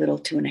my little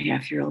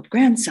 2.5-year-old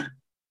grandson.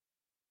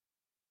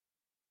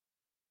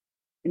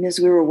 And as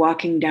we were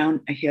walking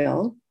down a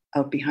hill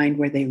out behind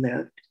where they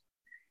lived,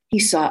 he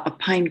saw a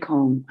pine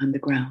cone on the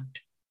ground.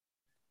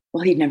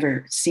 Well, he'd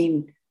never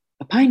seen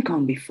a pine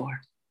cone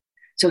before.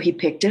 So he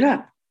picked it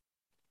up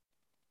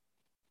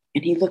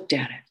and he looked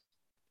at it,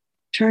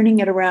 turning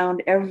it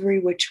around every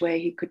which way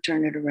he could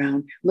turn it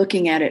around,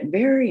 looking at it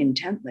very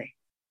intently.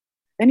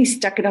 Then he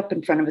stuck it up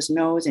in front of his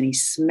nose and he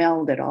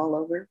smelled it all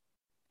over.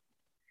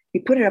 He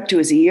put it up to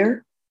his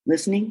ear,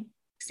 listening,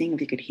 seeing if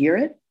he could hear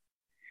it.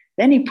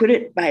 Then he put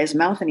it by his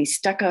mouth and he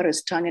stuck out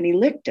his tongue and he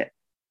licked it.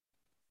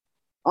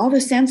 All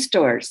the sense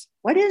doors.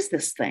 What is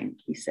this thing?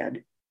 He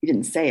said. He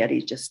didn't say it.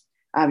 He just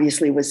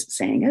obviously was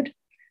saying it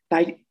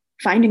by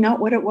finding out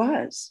what it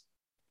was.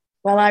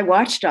 While I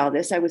watched all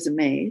this, I was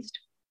amazed.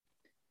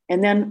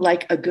 And then,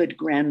 like a good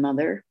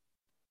grandmother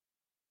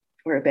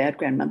or a bad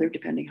grandmother,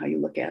 depending how you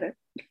look at it,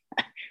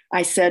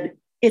 I said,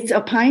 "It's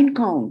a pine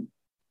cone."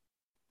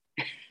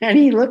 And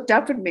he looked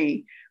up at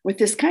me with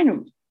this kind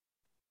of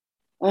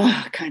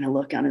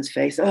look on his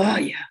face. Oh,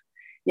 yeah.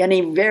 And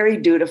he very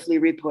dutifully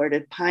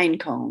reported pine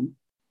cone.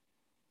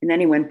 And then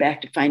he went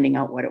back to finding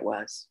out what it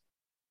was.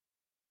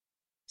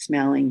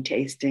 Smelling,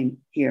 tasting,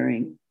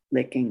 hearing,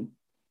 licking,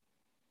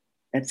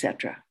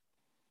 etc.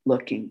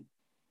 Looking.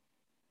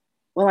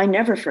 Well, I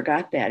never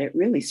forgot that. It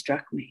really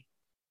struck me.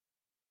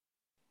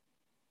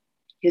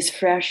 His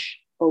fresh,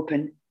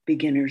 open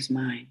beginner's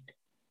mind.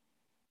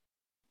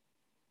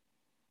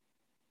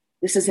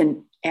 This is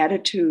an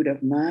attitude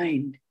of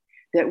mind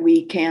that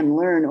we can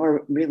learn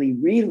or really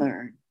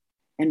relearn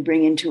and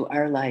bring into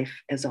our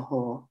life as a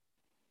whole.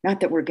 Not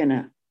that we're going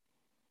to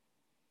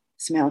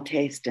smell,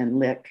 taste, and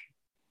lick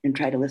and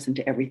try to listen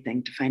to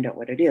everything to find out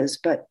what it is,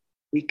 but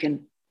we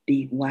can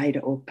be wide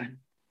open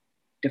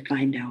to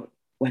find out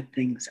what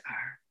things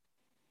are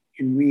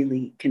and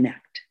really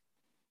connect.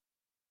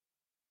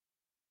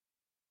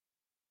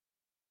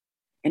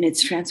 And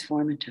it's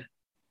transformative.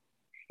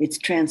 It's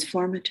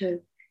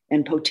transformative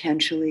and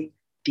potentially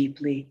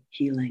deeply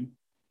healing.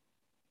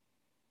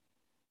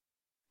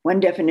 One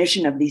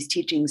definition of these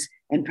teachings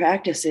and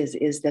practices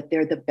is that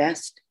they're the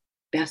best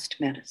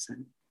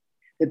medicine.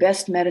 The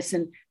best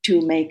medicine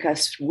to make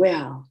us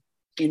well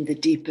in the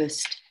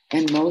deepest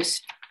and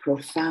most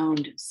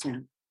profound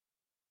sense.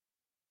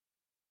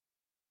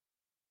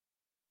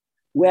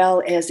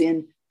 Well as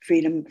in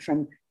freedom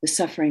from the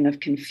suffering of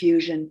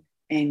confusion,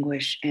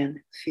 anguish, and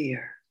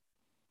fear.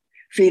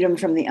 Freedom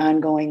from the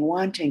ongoing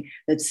wanting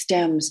that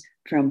stems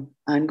from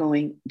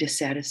ongoing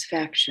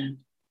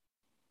dissatisfaction.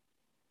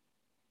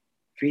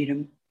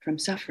 Freedom from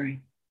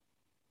suffering.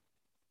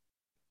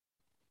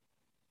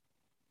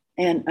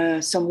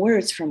 And some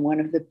words from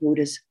one of the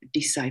Buddha's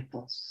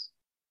disciples.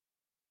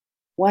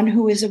 One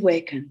who is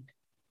awakened,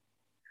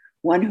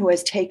 one who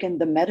has taken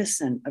the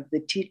medicine of the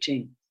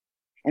teaching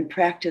and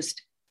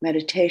practiced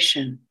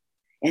meditation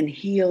and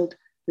healed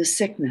the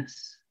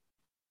sickness.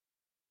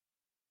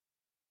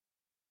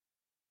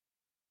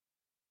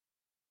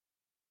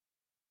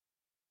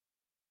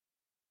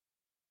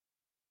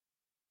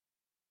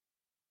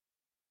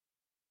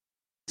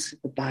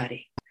 The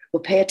body.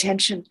 We'll pay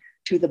attention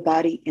to the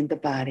body in the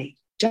body,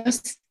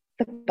 just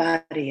the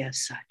body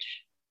as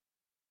such.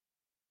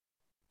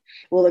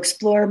 We'll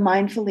explore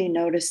mindfully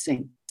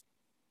noticing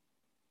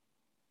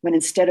when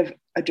instead of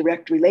a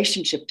direct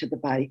relationship to the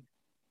body,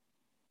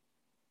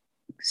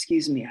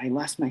 excuse me, I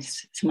lost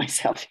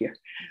myself here.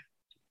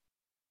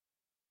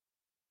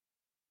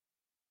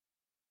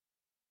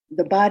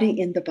 The body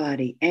in the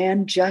body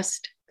and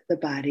just the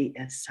body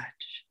as such.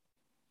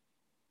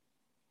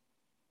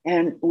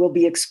 And we'll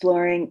be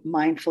exploring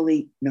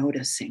mindfully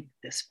noticing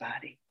this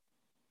body.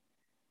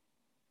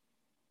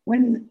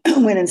 When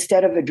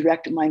instead of a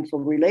direct mindful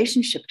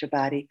relationship to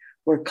body,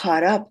 we're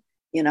caught up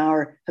in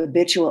our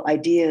habitual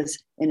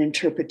ideas and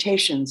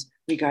interpretations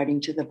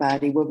regarding to the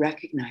body, we'll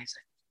recognize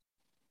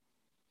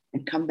it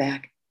and come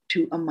back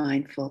to a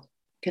mindful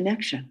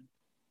connection.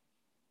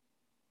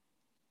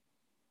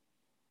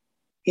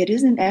 It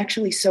isn't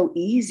actually so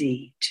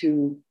easy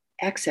to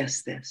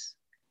access this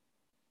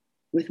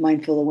with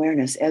mindful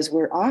awareness, as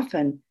we're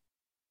often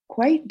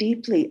quite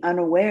deeply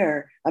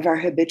unaware of our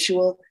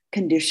habitual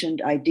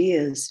conditioned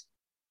ideas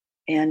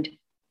and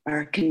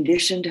our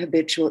conditioned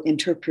habitual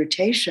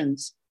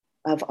interpretations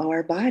of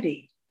our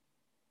body.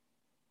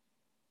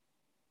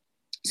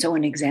 So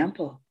an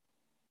example,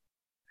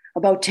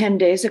 about 10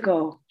 days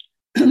ago,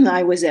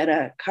 I was at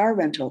a car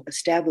rental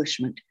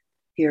establishment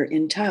here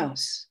in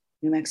Taos,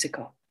 New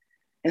Mexico,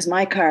 as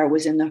my car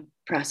was in the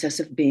process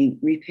of being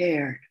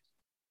repaired.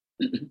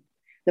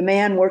 The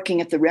man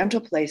working at the rental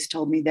place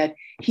told me that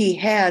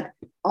he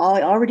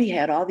already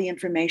had all the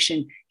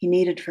information he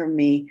needed from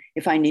me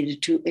if I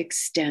needed to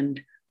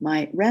extend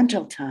my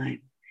rental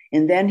time.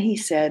 And then he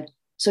said,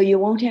 so you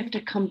won't have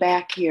to come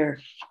back here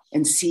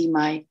and see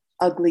my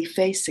ugly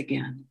face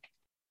again.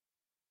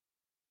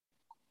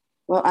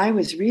 Well, I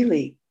was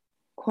really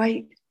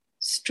quite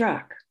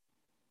struck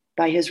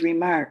by his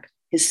remark,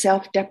 his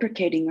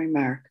self-deprecating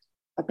remark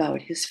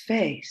about his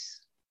face.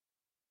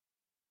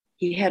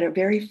 He had a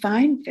very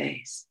fine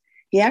face.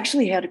 He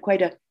actually had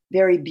quite a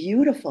very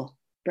beautiful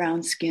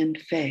brown-skinned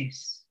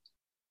face,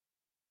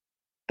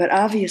 but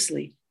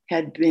obviously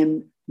had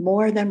been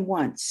more than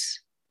once,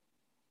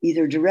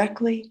 either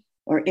directly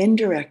or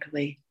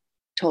indirectly,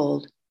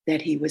 told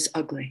that he was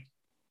ugly.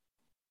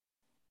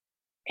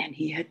 And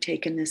he had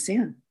taken this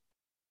in.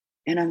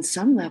 And on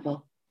some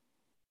level,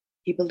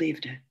 he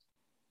believed it.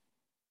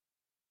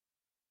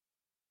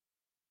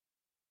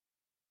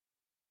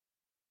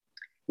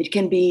 It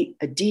can be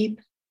a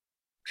deep,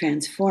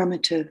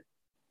 transformative,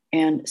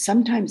 and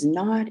sometimes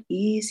not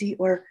easy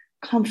or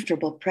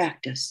comfortable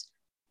practice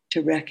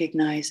to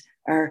recognize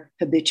our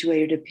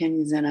habituated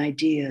opinions and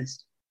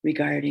ideas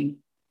regarding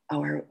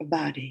our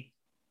body,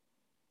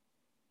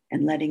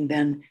 and letting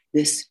then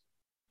these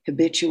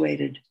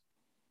habituated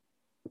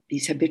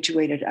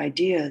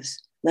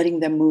ideas, letting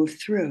them move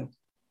through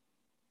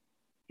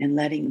and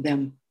letting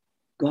them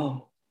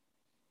go.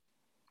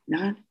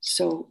 Not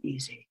so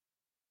easy,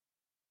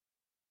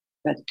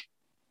 but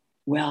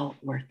well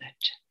worth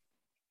it.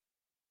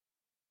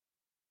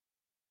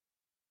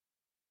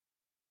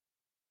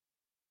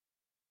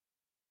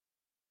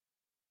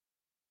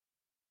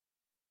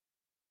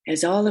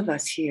 As all of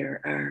us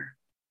here are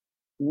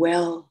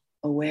well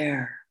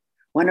aware,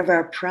 one of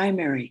our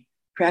primary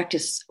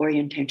practice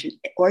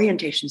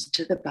orientations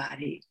to the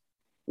body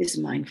is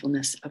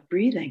mindfulness of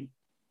breathing.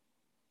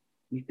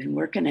 We've been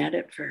working at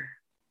it for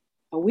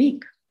a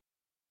week,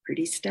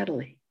 pretty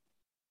steadily.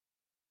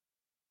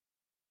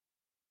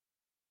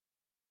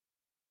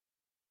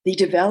 The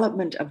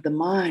development of the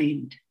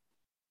mind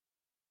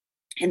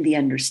and the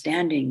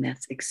understanding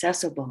that's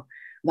accessible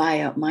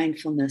via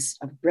mindfulness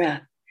of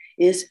breath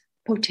is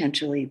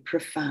potentially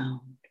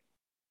profound.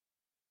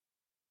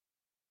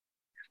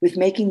 With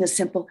making the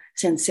simple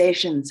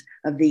sensations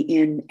of the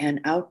in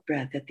and out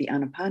breath at the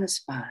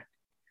Anapanasati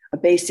a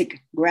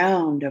basic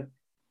ground of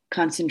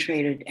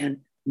concentrated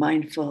and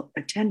mindful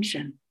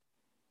attention,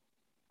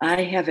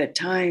 I have at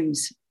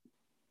times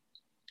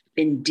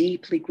been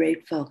deeply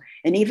grateful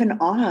and even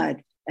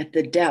awed at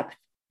the depth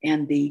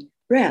and the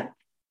breadth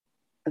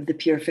of the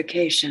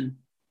purification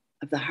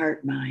of the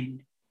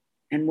heart-mind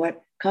and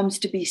what comes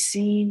to be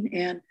seen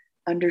and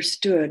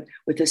understood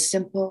with a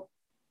simple,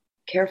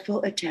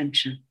 careful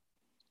attention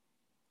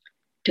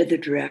to the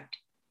direct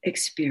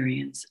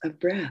experience of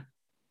breath.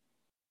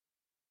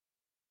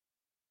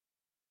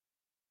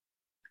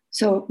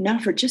 So now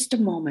for just a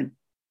moment,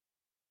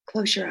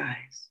 close your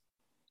eyes.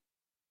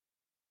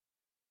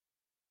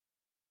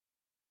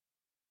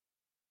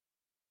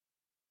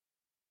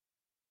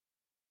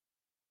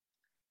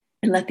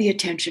 And let the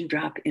attention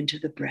drop into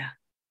the breath.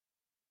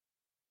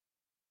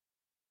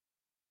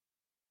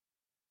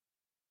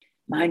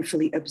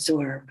 Mindfully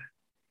absorb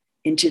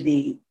into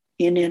the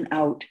in and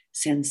out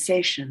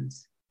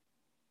sensations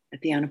at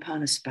the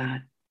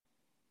Anapanasati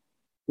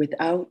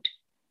without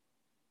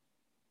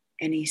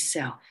any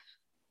self,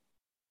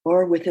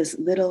 or with as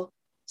little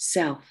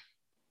self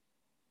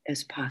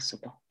as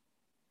possible.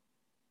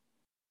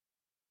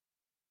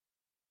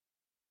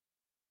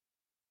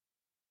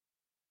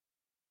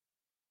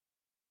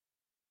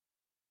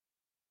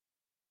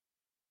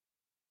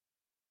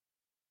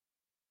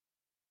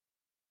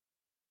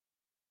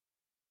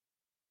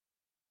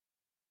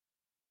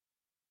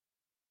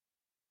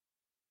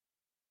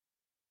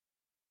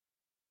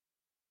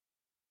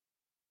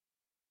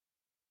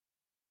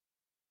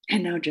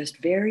 And now just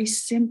very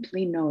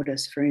simply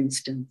notice, for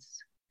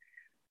instance,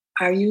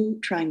 are you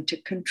trying to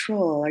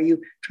control? Are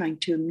you trying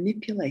to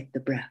manipulate the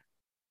breath?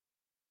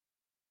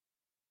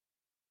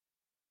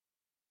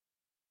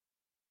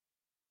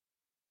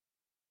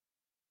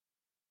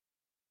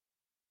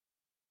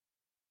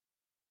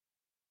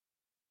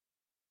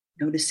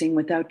 Noticing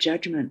without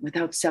judgment,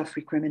 without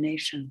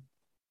self-recrimination.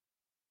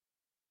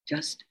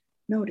 Just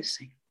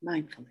noticing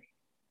mindfully.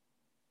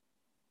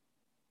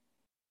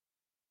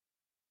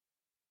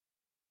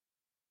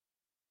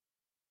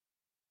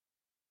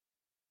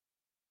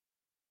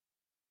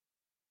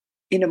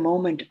 In a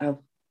moment of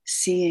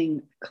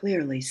seeing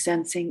clearly,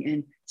 sensing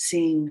and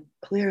seeing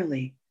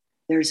clearly,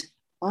 there's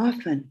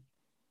often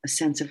a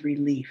sense of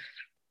relief.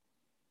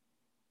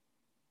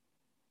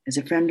 As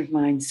a friend of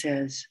mine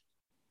says,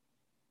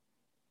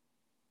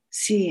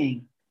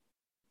 seeing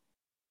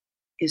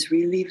is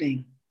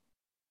relieving.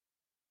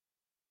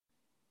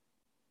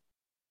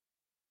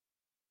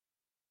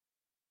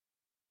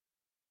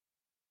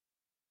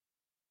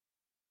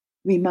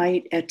 We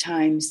might at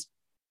times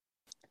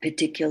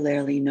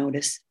particularly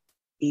notice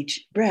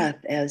each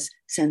breath as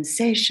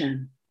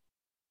sensation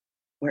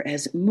or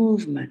as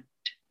movement,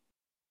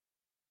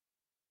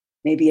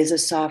 maybe as a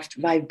soft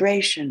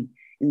vibration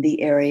in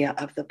the area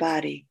of the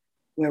body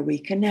where we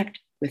connect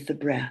with the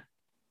breath,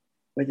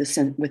 or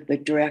with the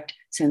direct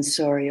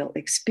sensorial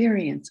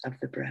experience of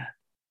the breath.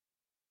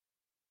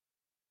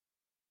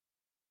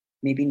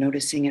 Maybe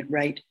noticing it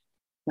right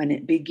when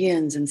it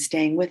begins and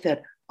staying with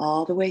it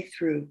all the way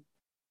through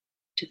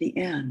to the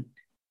end.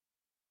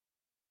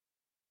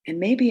 And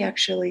maybe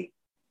actually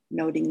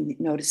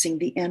noticing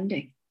the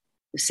ending,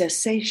 the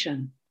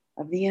cessation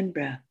of the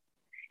in-breath,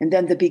 and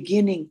then the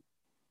beginning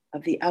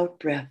of the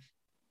out-breath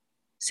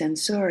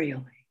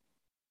sensorially.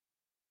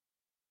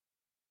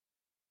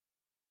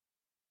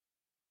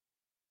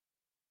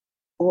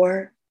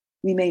 Or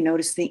we may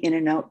notice the in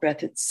and out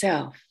breath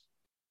itself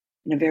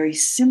in a very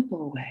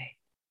simple way,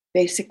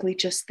 basically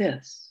just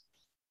this,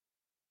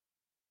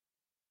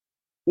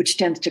 which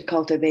tends to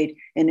cultivate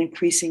an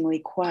increasingly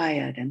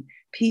quiet and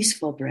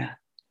peaceful breath,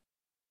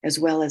 as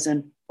well as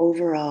an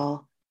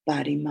overall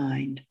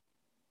body-mind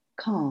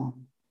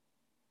calm.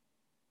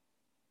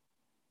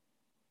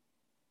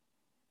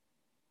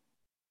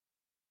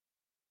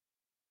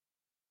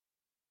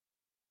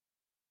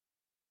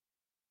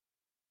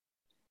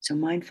 So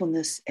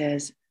mindfulness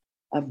as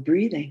of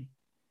breathing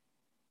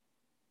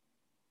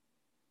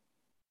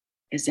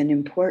is an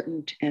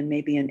important and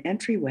maybe an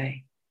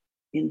entryway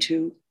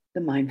into the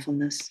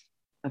mindfulness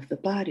of the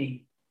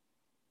body.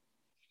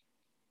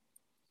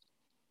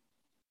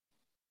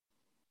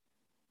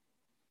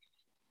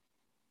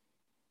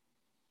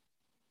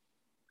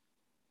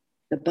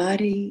 The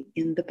body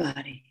in the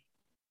body.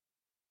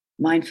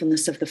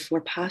 Mindfulness of the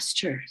four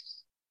postures.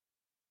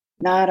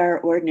 Not our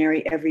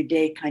ordinary,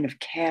 everyday kind of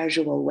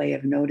casual way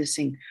of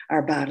noticing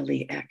our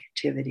bodily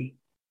activity,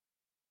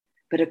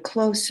 but a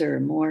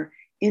closer, more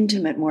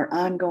intimate, more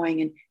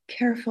ongoing and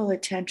careful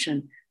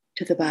attention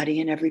to the body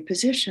in every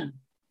position.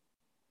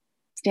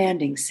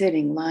 Standing,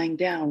 sitting, lying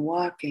down,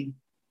 walking,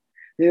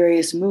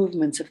 various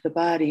movements of the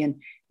body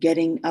and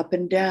getting up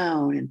and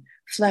down and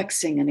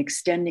flexing and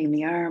extending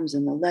the arms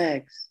and the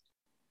legs,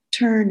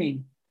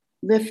 turning,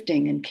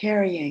 lifting and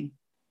carrying,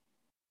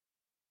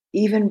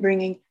 even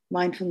bringing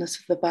mindfulness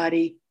of the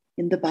body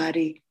in the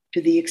body to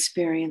the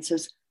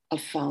experiences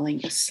of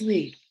falling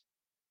asleep,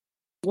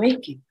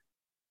 waking.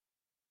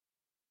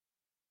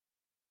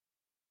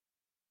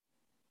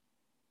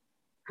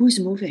 Who's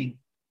moving?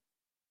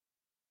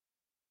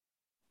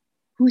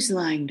 Who's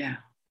lying down?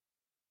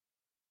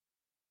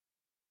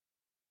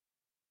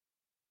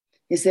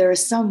 Is there a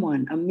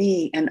someone, a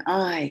me, an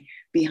I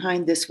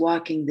behind this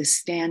walking, this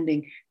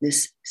standing,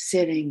 this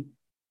sitting,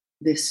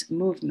 this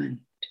movement?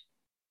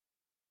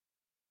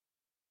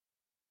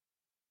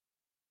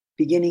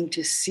 Beginning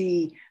to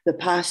see the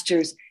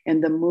postures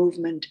and the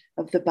movement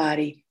of the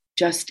body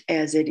just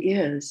as it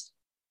is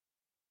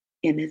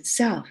in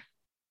itself.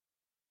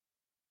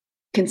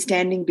 Can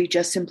standing be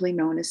just simply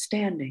known as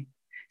standing?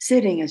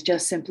 Sitting is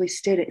just simply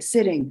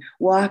sitting.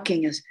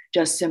 Walking is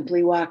just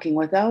simply walking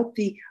without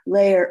the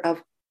layer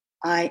of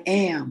I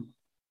am,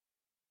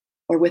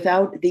 or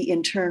without the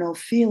internal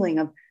feeling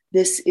of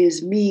this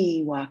is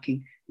me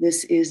walking,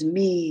 this is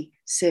me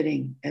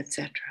sitting,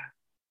 etc.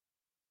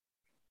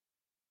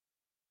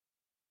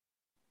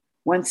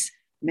 Once,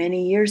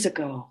 many years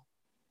ago,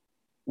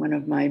 one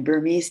of my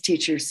Burmese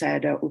teachers,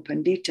 Sayadaw U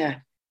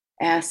Pandita,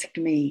 asked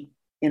me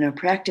in a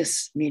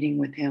practice meeting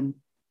with him,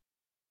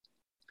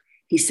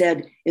 he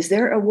said, is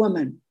there a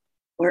woman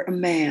or a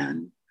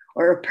man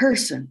or a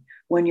person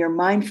when you're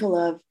mindful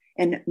of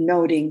and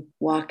noting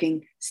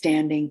walking,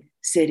 standing,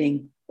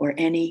 sitting, or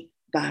any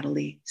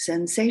bodily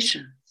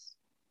sensations?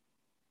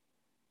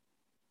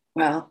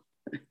 Well,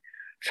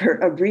 for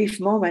a brief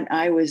moment,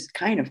 I was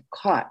kind of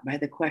caught by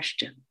the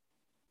question.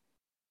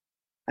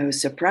 I was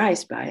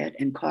surprised by it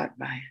and caught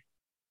by it,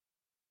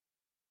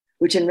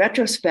 which in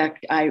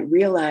retrospect, I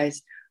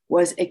realized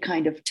was a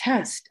kind of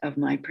test of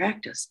my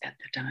practice at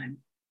the time.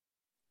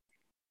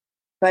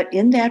 But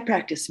in that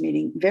practice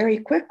meeting, very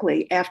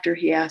quickly after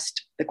he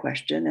asked the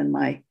question and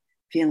my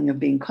feeling of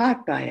being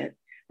caught by it,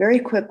 very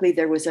quickly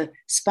there was a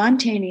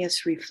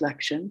spontaneous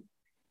reflection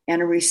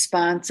and a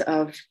response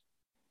of,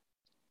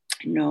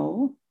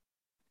 no,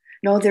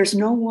 there's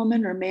no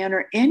woman or man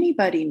or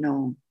anybody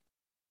known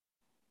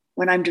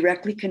when I'm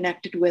directly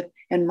connected with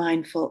and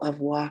mindful of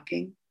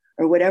walking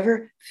or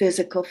whatever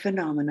physical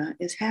phenomena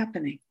is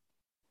happening.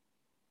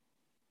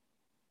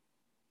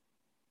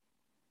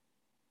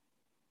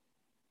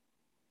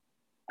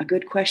 A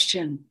good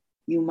question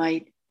you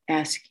might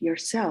ask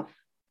yourself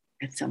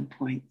at some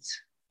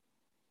points.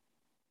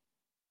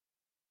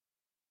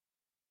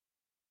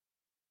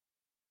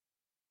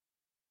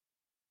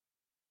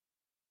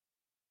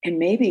 And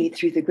maybe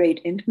through the great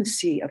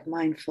intimacy of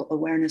mindful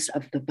awareness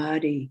of the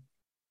body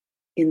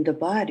in the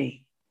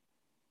body,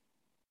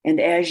 and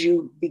as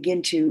you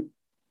begin to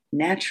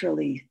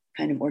naturally,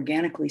 kind of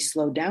organically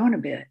slow down a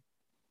bit,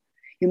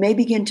 you may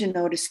begin to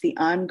notice the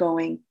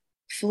ongoing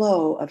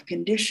flow of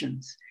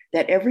conditions,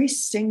 that every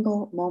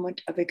single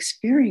moment of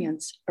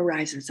experience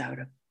arises out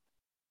of.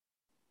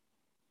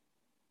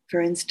 For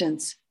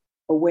instance,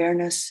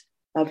 awareness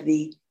of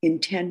the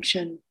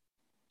intention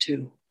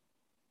to,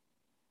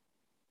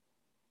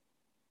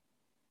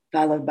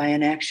 followed by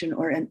an action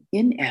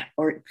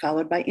or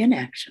followed by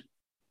inaction.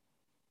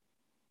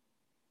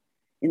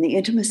 In the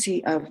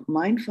intimacy of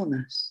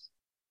mindfulness,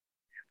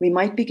 we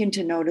might begin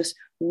to notice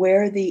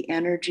where the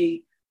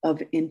energy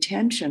of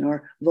intention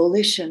or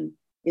volition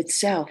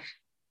itself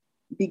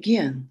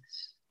begins,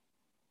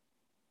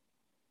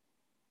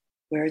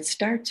 where it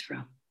starts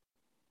from,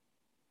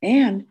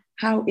 and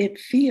how it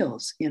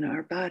feels in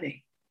our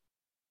body.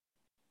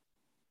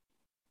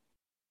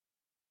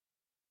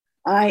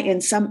 I, in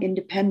some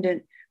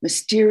independent,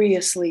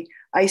 mysteriously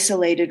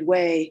isolated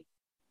way,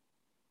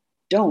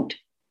 don't,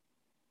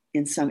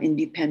 in some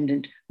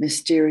independent,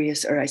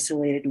 mysterious, or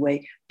isolated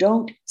way,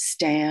 don't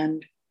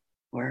stand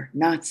or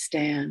not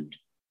stand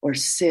or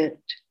sit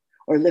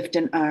or lift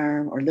an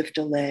arm or lift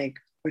a leg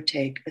or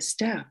take a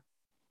step.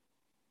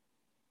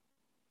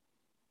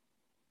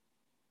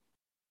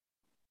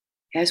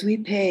 As we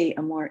pay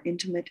a more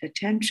intimate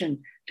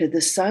attention to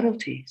the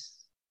subtleties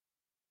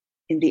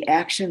in the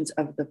actions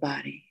of the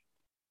body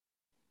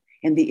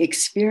and the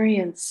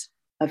experience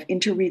of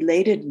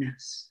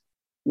interrelatedness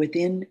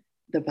within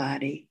the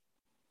body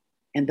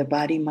and the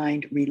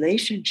body-mind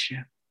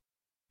relationship,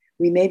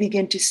 we may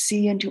begin to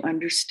see and to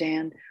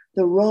understand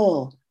the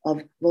role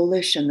of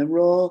volition, the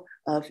role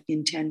of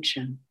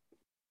intention.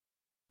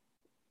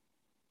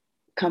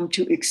 Come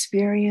to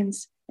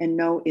experience and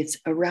know its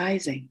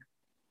arising,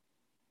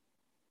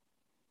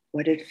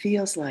 what it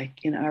feels like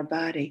in our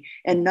body,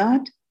 and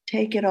not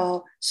take it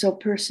all so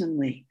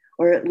personally,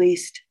 or at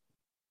least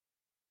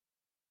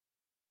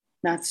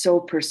not so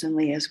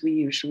personally as we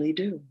usually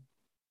do.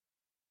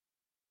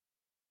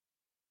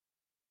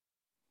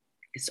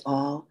 It's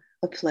all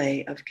a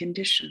play of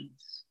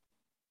conditions.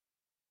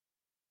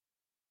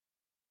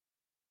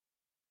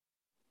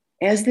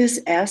 As this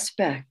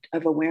aspect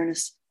of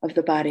awareness of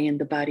the body and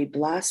the body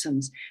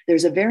blossoms,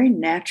 there's a very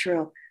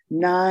natural,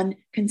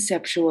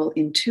 non-conceptual,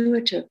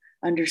 intuitive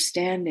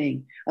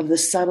understanding of the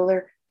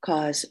subtler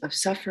cause of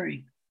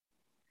suffering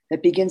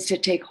that begins to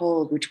take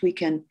hold, which we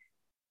can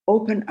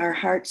open our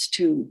hearts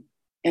to,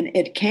 and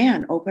it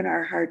can open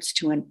our hearts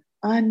to an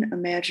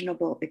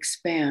unimaginable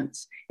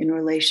expanse in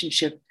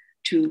relationship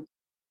to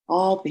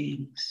all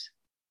beings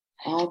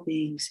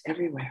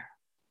everywhere.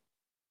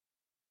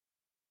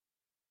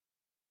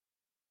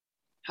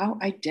 How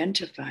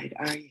identified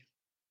are you?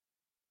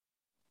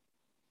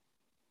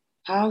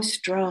 How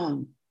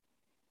strong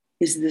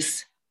is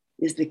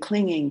the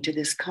clinging to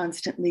this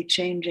constantly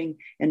changing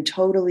and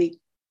totally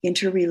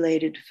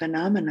interrelated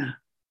phenomena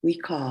we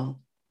call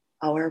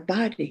our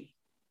body?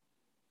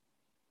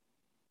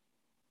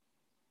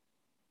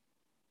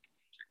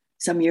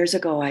 Some years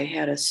ago, I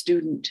had a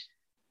student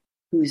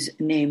whose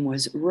name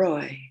was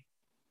Roy.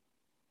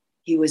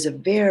 He was a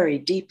very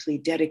deeply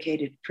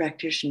dedicated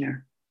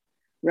practitioner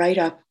right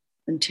up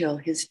until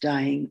his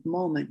dying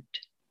moment,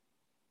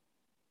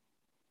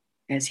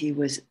 as he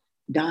was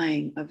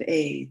dying of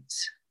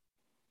AIDS.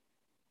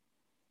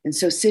 And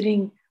so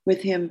sitting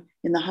with him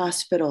in the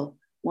hospital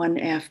one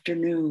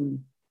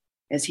afternoon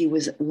as he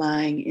was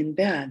lying in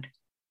bed,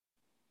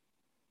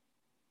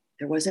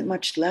 there wasn't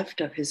much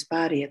left of his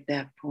body at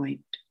that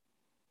point.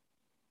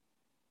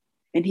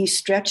 And he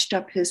stretched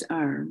up his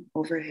arm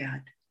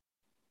overhead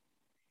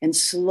and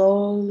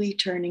slowly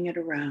turning it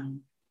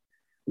around,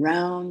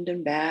 round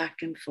and back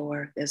and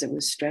forth as it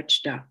was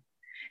stretched up,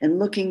 and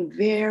looking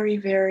very,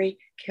 very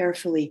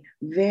carefully,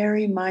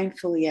 very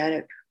mindfully at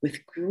it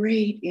with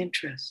great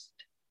interest.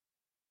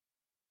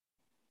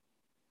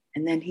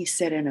 And then he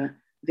said in a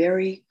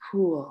very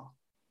cool,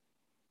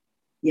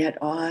 yet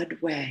odd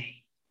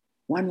way,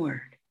 one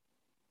word.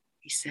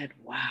 He said,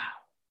 "Wow."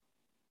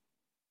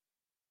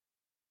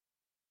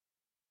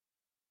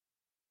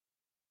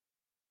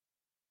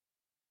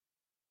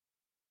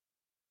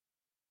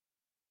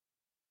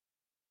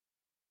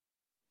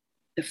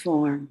 The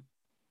form,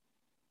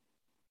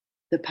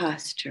 the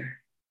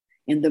posture,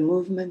 and the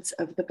movements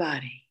of the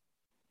body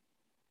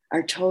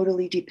are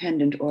totally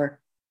dependent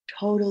or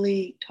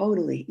totally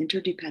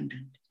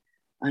interdependent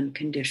on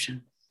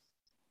conditions.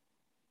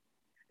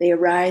 They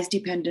arise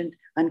dependent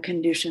on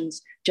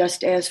conditions,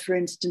 just as, for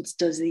instance,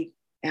 does the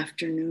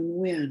afternoon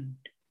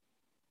wind,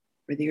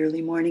 or the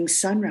early morning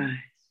sunrise,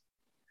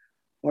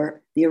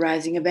 or the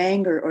arising of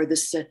anger, or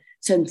the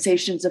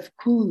sensations of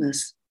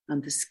coolness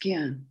on the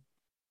skin,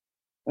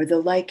 or the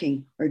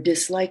liking or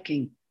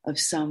disliking of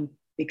some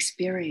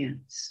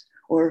experience,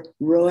 or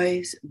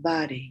Roy's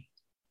body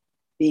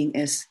being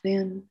as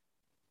thin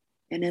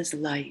and as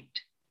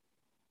light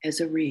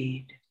as a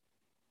reed.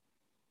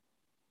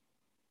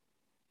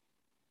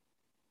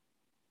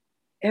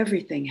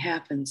 Everything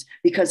happens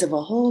because of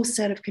a whole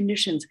set of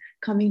conditions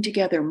coming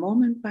together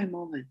moment by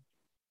moment.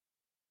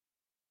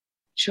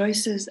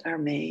 Choices are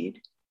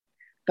made,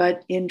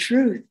 but in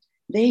truth,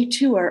 they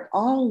too are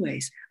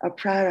always a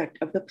product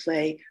of the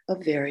play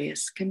of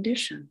various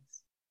conditions.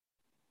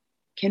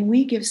 can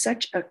we give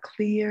such a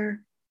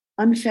clear,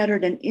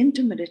 unfettered, and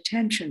intimate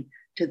attention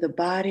to the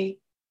body,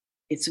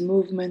 its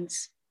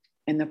movements,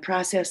 and the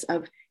process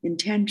of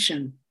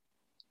intention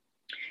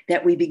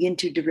that we begin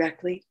to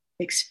directly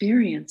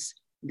experience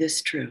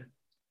this truth.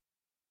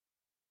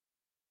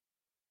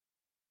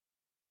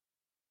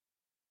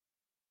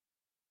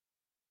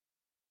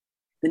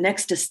 The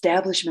next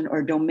establishment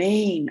or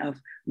domain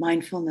of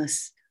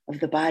mindfulness of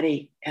the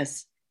body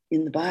as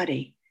in the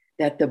body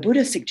that the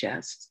Buddha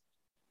suggests,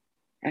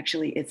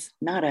 actually it's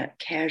not a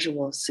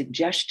casual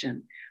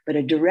suggestion, but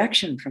a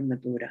direction from the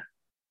Buddha,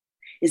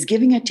 is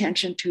giving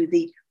attention to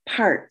the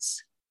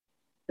parts,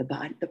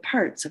 the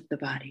parts of the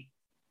body.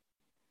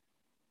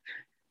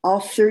 All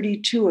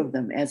 32 of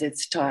them, as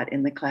it's taught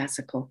in the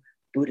classical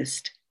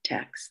Buddhist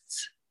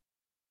texts.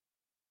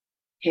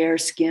 Hair,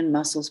 skin,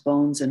 muscles,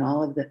 bones, and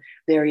all of the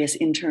various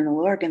internal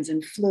organs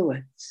and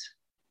fluids.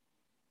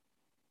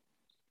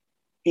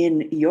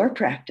 In your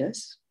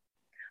practice,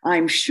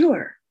 I'm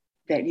sure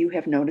that you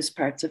have noticed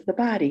parts of the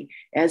body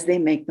as they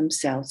make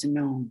themselves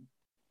known,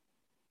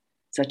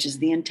 such as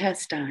the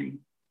intestine,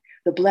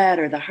 the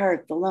bladder, the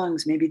heart, the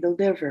lungs, maybe the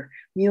liver,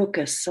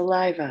 mucus,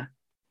 saliva,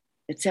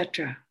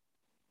 etc.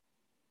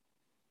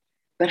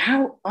 But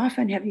how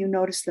often have you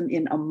noticed them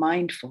in a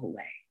mindful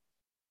way?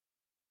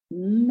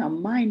 A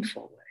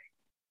mindful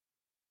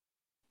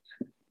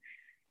way.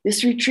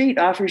 This retreat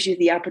offers you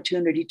the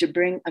opportunity to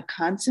bring a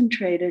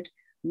concentrated,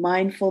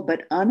 mindful,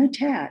 but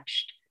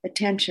unattached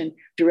attention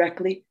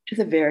directly to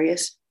the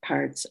various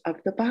parts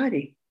of the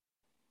body.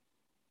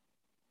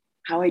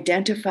 How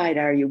identified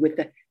are you with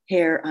the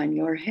hair on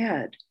your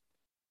head,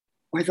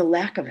 or the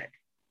lack of it,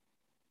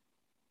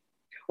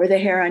 or the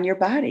hair on your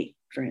body,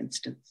 for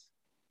instance?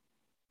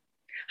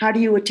 How do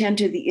you attend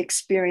to the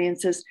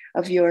experiences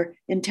of your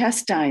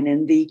intestine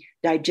and the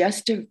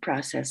digestive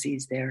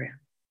processes therein?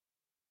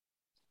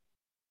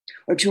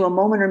 Or to a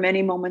moment or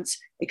many moments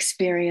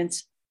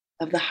experience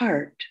of the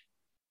heart?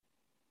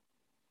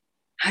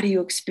 How do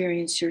you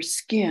experience your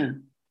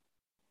skin?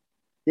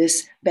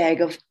 This bag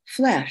of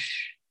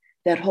flesh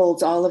that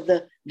holds all of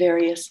the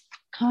various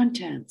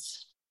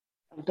contents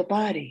of the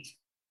body.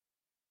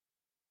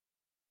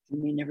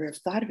 You may never have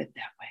thought of it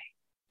that way,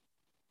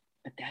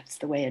 but that's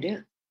the way it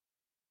is.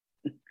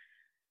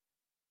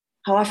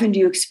 How often do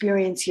you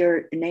experience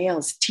your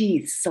nails,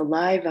 teeth,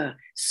 saliva,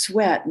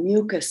 sweat,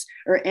 mucus,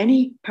 or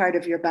any part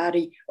of your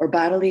body or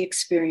bodily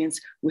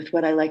experience with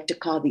what I like to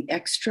call the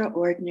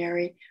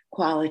extraordinary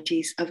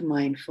qualities of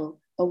mindful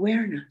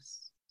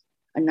awareness?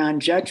 A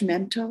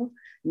non-judgmental,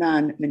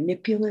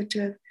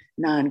 non-manipulative,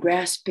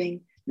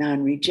 non-grasping,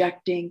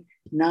 non-rejecting,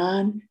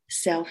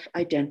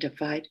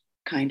 non-self-identified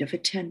kind of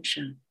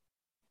attention.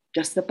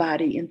 Just the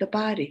body in the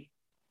body,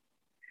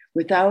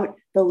 without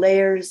the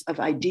layers of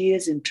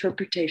ideas,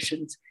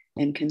 interpretations,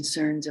 and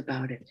concerns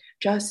about it.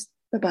 Just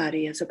the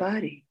body as a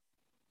body.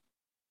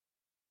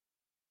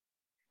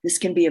 This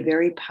can be a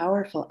very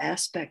powerful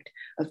aspect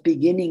of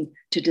beginning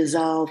to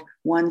dissolve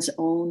one's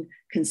own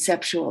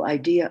conceptual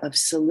idea of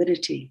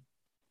solidity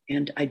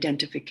and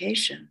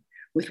identification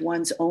with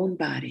one's own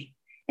body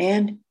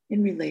and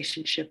in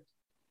relationship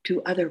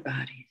to other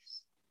bodies.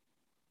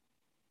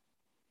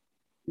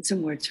 And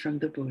some words from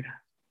the Buddha.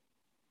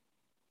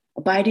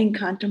 Abiding,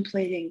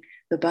 contemplating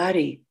the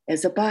body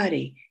as a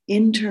body,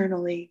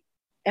 internally,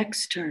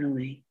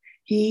 externally.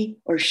 He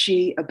or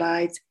she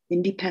abides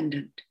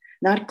independent,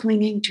 not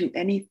clinging to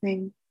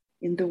anything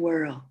in the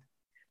world.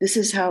 This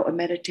is how a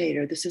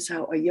meditator, this is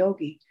how a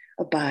yogi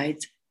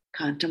abides,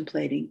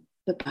 contemplating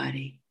the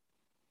body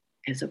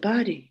as a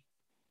body.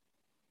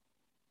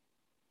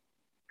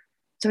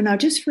 So now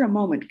just for a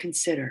moment,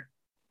 consider,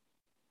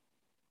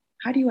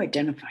 how do you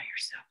identify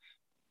yourself?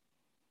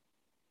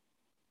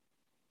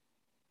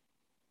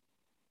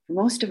 For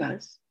most of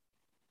us,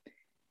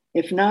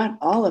 if not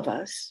all of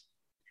us,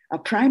 a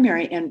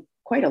primary and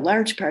quite a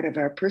large part of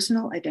our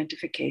personal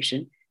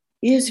identification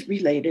is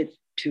related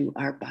to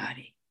our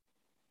body.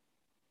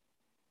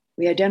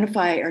 We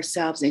identify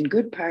ourselves in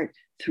good part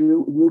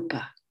through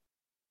rupa,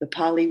 the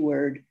Pali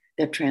word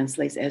that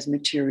translates as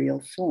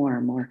material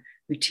form or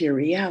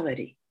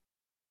materiality,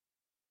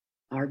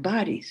 our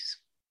bodies.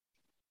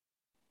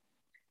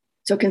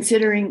 So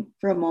considering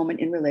for a moment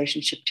in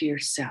relationship to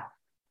yourself.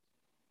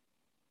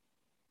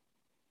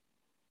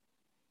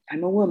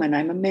 I'm a woman,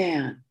 I'm a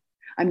man,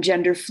 I'm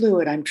gender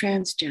fluid, I'm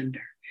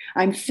transgender,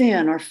 I'm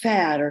thin or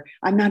fat, or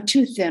I'm not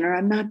too thin or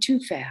I'm not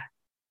too fat.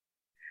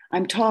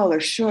 I'm tall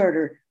or short,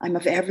 or I'm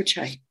of average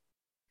height.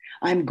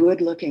 I'm good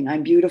looking,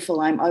 I'm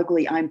beautiful, I'm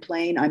ugly, I'm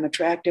plain, I'm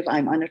attractive,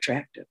 I'm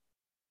unattractive.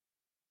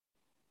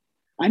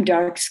 I'm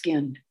dark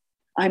skinned,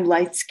 I'm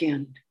light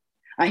skinned.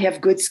 I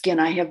have good skin,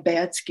 I have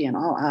bad skin.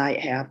 All I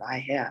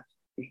have.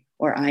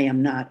 Or I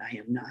am not,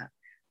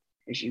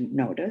 as you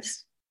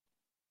notice.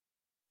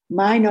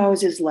 My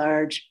nose is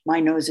large, my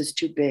nose is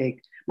too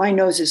big, my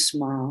nose is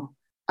small.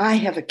 I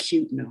have a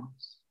cute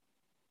nose.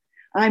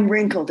 I'm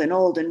wrinkled and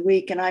old and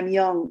weak, and I'm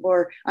young,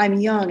 or I'm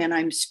young and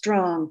I'm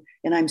strong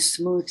and I'm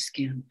smooth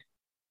skinned.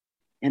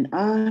 And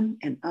on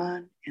and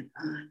on and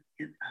on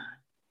and on.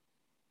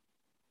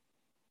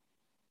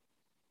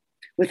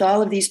 with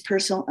all of these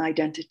personal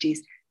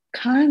identities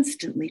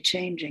constantly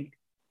changing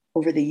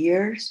over the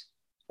years,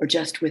 or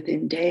just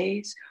within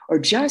days, or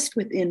just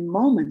within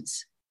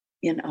moments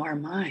in our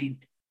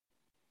mind.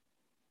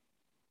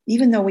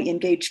 Even though we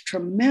engage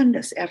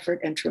tremendous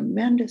effort and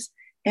tremendous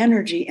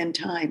energy and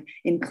time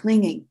in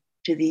clinging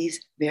to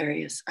these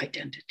various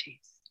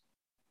identities.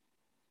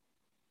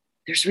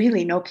 There's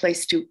really no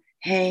place to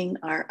hang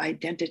our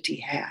identity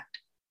hat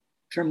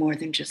for more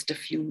than just a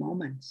few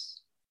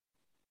moments,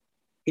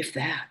 if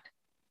that.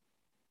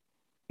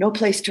 No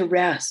place to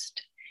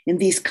rest in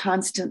these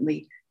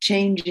constantly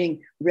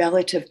changing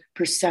relative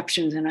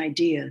perceptions and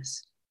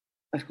ideas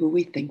of who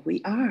we think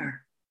we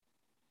are.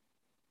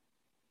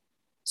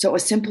 So a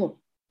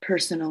simple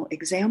personal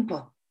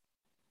example.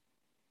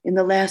 In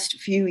the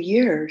last few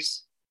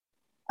years,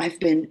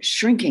 I've been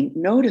shrinking,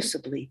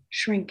 noticeably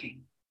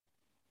shrinking.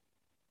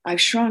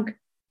 I've shrunk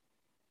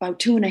about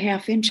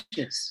 2.5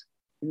 inches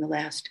in the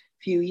last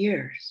few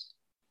years.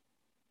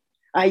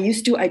 I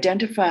used to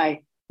identify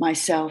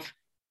myself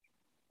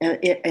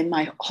in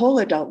my whole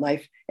adult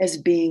life as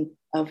being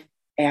of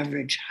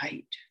average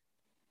height.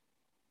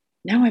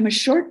 Now I'm a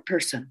short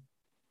person.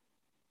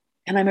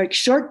 And I'm a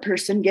short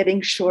person getting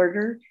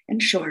shorter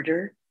and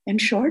shorter and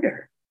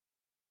shorter.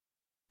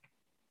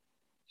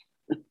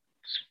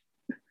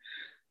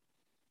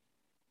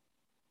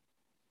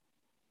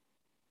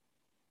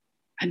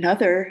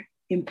 Another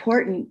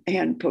important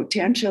and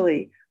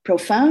potentially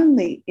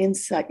profoundly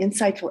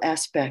insightful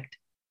aspect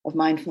of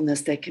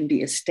mindfulness that can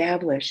be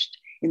established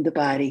in the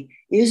body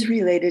is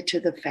related to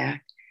the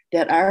fact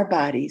that our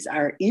bodies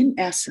are, in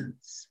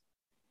essence,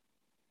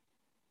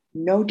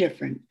 no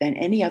different than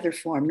any other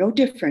form, no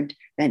different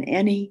than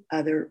any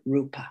other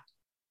rupa.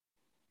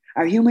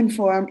 Our human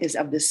form is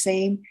of the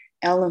same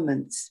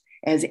elements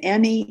as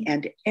any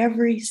and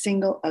every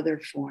single other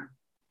form.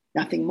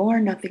 Nothing more,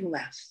 nothing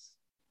less.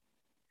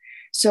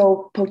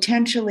 So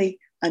potentially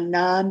a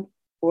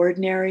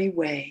non-ordinary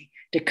way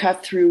to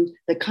cut through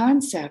the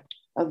concept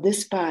of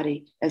this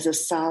body as a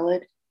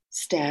solid,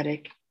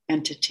 static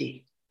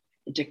entity,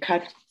 and to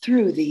cut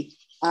through the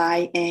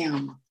I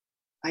am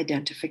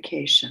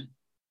identification.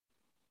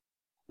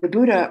 The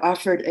Buddha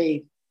offered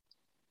a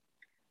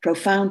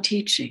profound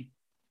teaching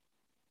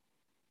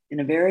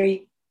and a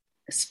very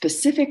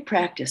specific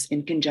practice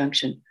in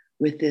conjunction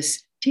with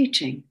this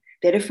teaching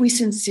that if we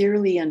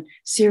sincerely and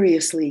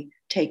seriously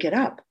take it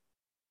up,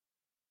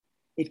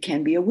 it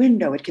can be a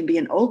window, it can be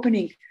an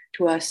opening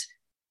to us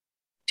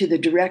to the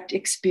direct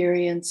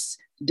experience,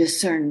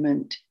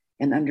 discernment,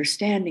 and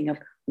understanding of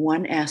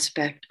one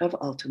aspect of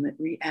ultimate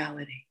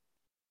reality.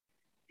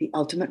 The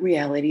ultimate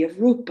reality of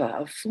rupa,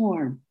 of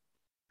form.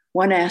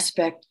 One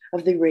aspect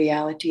of the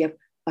reality of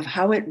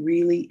how it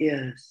really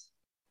is.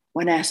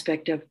 One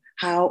aspect of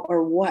how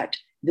or what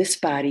this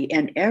body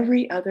and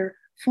every other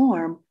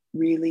form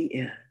really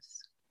is.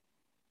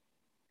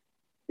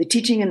 The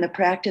teaching and the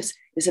practice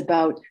is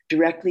about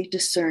directly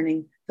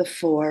discerning the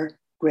 4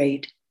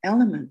 great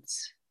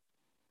elements,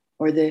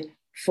 or the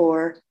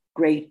 4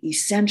 great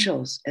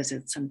essentials, as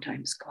it's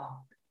sometimes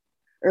called.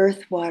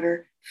 Earth,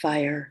 water,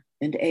 fire,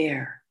 and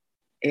air.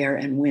 Air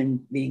and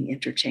wind being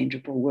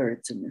interchangeable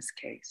words in this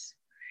case.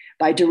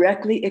 By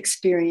directly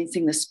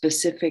experiencing the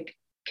specific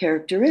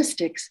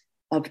characteristics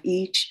of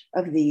each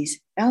of these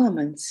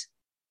elements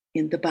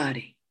in the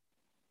body.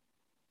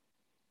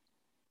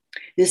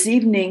 This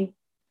evening,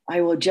 I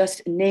will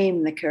just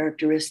name the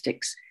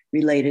characteristics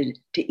related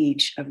to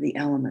each of the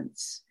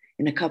elements.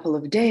 In a couple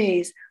of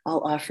days,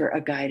 I'll offer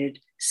a guided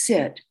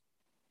sit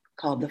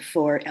called the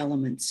 4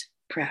 Elements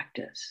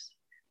Practice,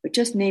 but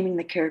just naming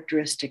the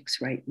characteristics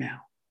right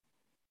now.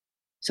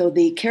 So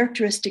the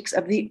characteristics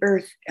of the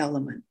earth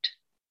element.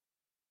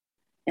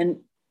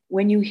 And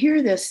when you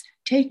hear this,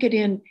 take it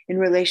in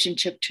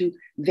relationship to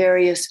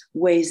various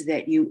ways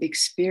that you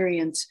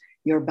experience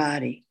your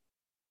body,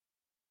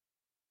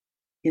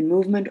 in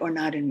movement or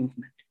not in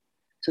movement.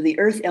 So the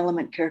earth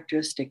element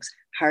characteristics: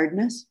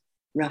 hardness,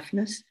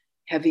 roughness,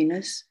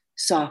 heaviness,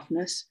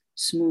 softness,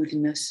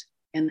 smoothness,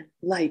 and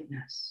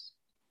lightness.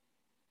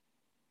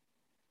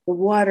 The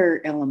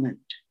water element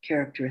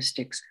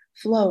characteristics: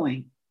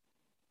 flowing,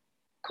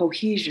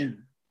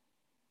 cohesion.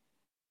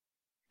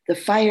 The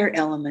fire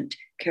element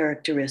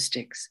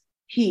characteristics: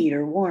 heat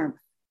or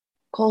warmth,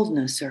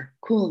 coldness or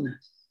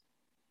coolness.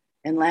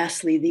 And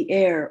lastly, the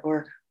air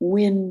or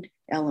wind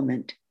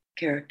element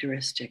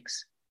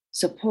characteristics: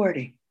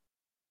 supporting,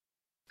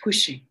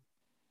 pushing.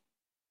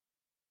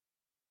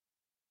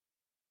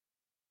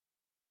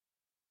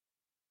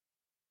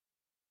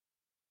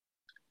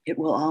 It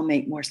will all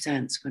make more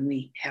sense when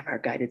we have our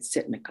guided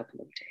sit in a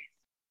couple of days.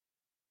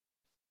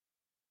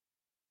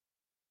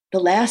 The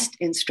last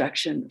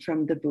instruction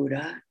from the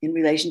Buddha in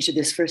relation to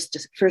this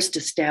first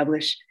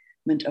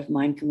establishment of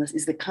mindfulness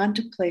is the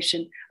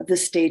contemplation of the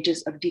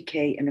stages of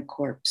decay in a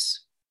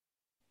corpse.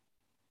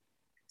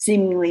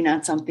 Seemingly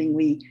not something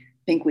we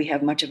think we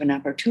have much of an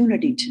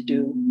opportunity to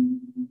do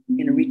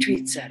in a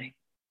retreat setting.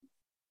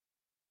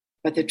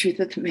 But the truth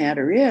of the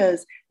matter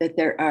is that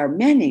there are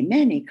many,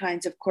 many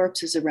kinds of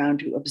corpses around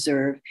to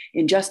observe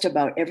in just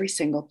about every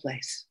single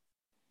place.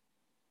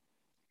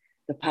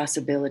 The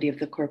possibility of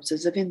the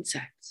corpses of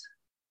insects,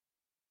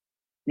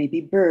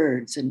 maybe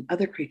birds and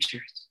other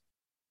creatures,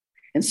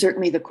 and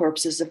certainly the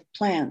corpses of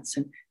plants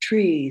and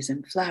trees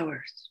and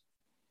flowers.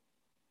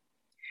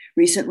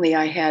 Recently,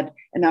 I had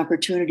an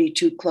opportunity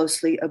to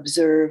closely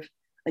observe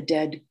a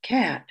dead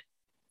cat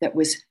that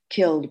was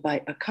killed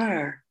by a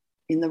car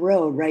in the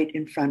road right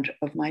in front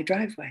of my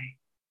driveway.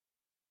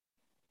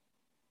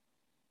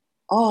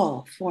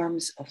 All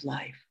forms of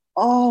life,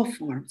 all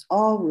forms,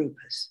 all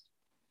rupas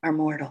are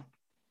mortal.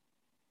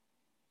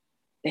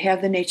 They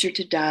have the nature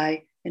to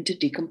die and to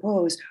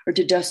decompose, or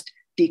to just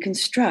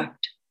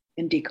deconstruct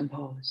and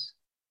decompose.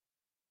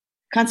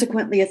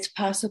 Consequently, it's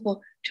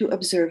possible to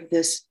observe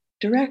this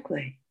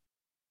directly.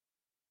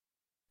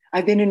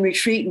 I've been in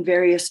retreat in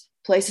various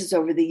places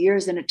over the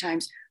years, and at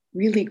times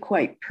really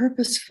quite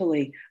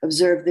purposefully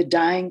observed the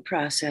dying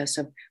process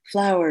of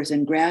flowers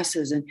and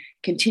grasses, and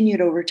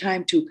continued over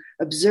time to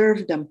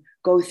observe them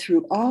go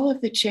through all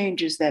of the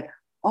changes that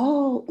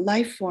all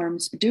life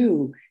forms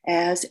do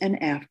as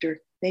and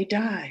after they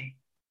die.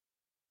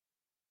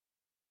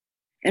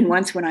 And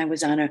once when I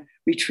was on a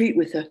retreat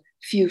with a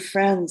few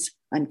friends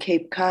on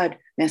Cape Cod,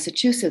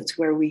 Massachusetts,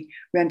 where we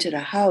rented a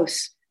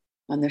house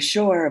on the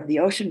shore of the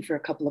ocean for a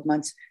couple of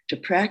months to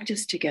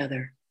practice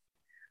together,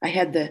 I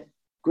had the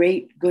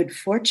great good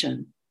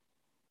fortune,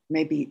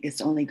 maybe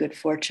it's only good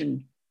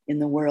fortune in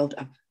the world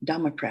of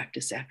Dhamma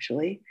practice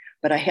actually,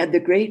 but I had the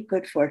great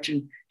good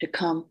fortune to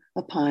come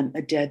upon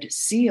a dead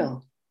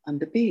seal on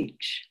the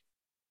beach.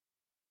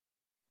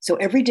 So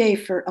every day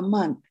for a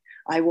month,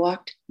 I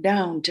walked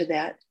down to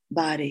that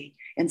body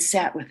and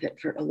sat with it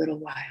for a little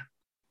while,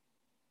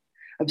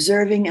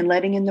 observing and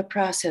letting in the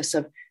process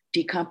of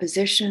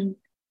decomposition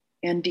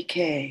and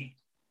decay,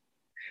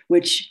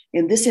 which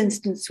in this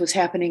instance was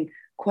happening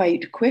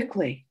quite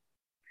quickly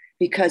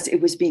because it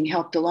was being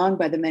helped along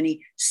by the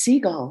many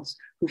seagulls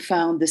who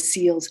found the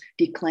seal's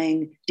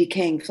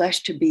decaying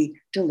flesh to be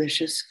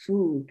delicious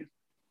food.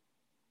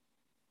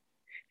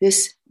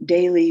 This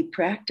daily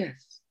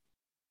practice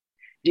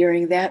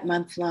during that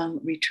month-long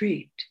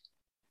retreat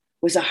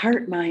was a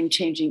heart-mind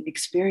changing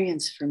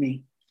experience for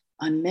me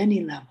on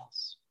many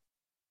levels.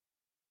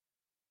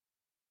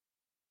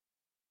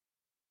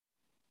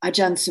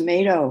 Ajahn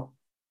Sumedho,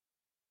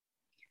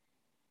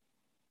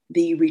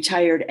 the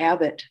retired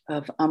abbot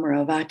of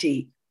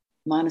Amaravati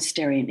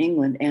Monastery in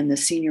England and the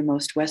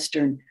senior-most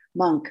Western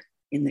monk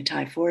in the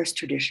Thai forest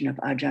tradition of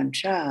Ajahn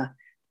Chah,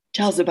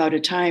 tells about a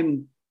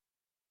time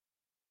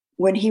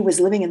when he was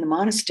living in the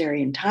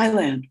monastery in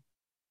Thailand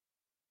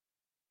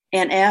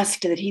and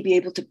asked that he be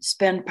able to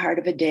spend part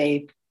of a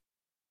day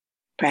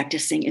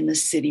practicing in the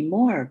city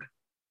morgue.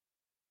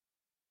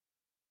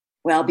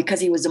 Well, because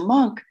he was a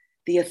monk,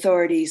 the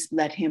authorities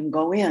let him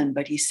go in,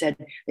 but he said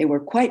they were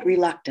quite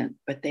reluctant,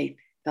 but they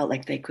felt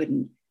like they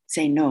couldn't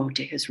say no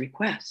to his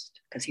request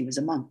because he was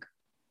a monk.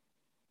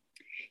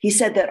 He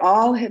said that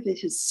all of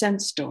his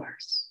sense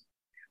doors,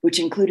 which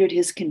included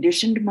his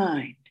conditioned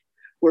mind,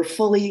 were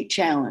fully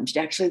challenged.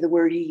 Actually, the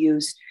word he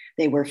used,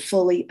 they were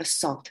fully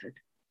assaulted.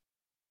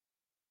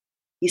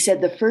 He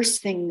said the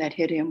first thing that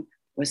hit him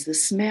was the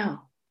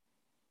smell,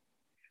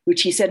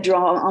 which he said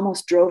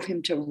almost drove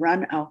him to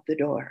run out the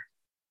door.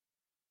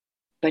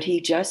 But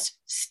he just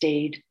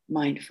stayed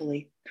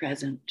mindfully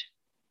present.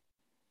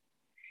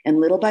 And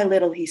little by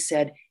little, he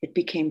said, it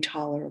became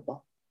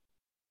tolerable.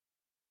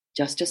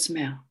 Just a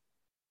smell,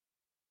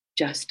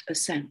 just a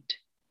scent.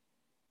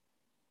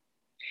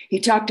 He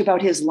talked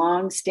about his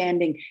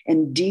long-standing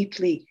and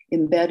deeply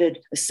embedded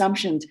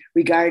assumptions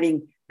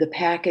regarding the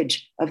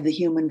package of the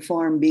human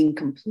form being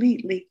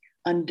completely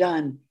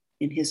undone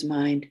in his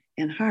mind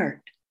and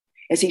heart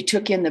as he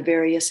took in the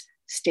various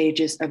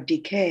stages of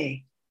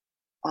decay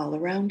all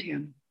around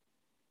him.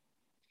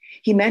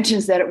 He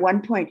mentions that at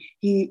one point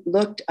he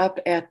looked up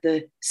at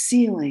the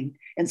ceiling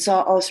and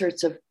saw all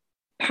sorts of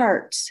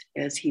parts,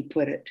 as he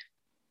put it,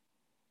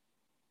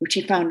 which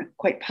he found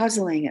quite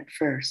puzzling at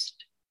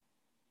first.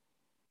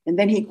 And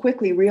then he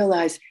quickly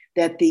realized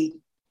that the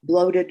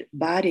bloated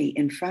body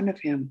in front of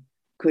him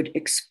could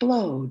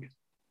explode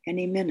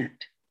any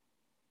minute,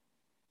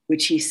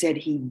 which he said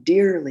he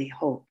dearly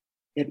hoped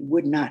it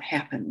would not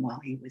happen while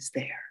he was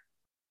there.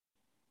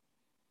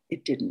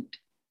 It didn't.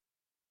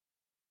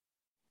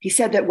 He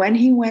said that when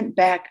he went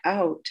back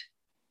out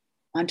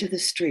onto the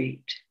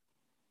street,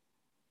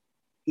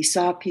 he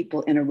saw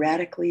people in a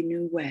radically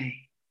new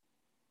way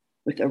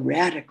with a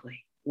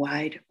radically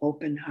wide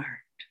open heart.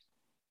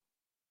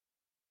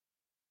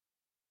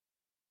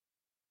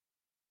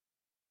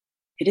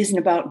 It isn't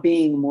about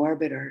being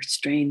morbid or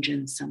strange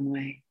in some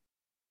way.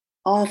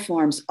 All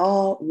forms,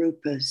 all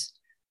rupas,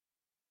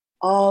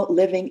 all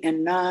living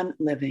and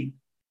non-living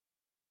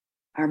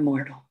are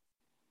mortal.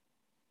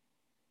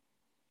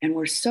 And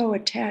we're so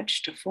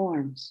attached to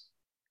forms,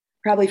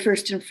 probably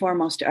first and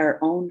foremost our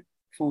own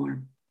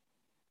form,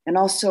 and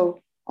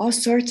also all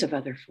sorts of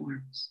other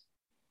forms.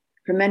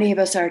 For many of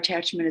us, our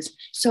attachment is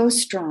so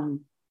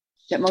strong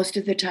that most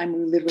of the time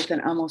we live with an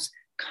almost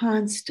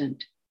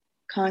constant,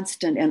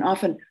 and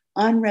often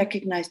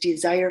unrecognized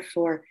desire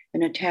for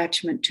an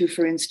attachment to,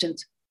 for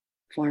instance,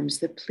 forms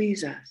that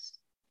please us,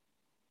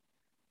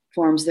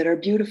 forms that are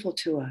beautiful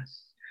to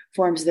us,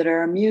 forms that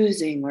are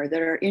amusing or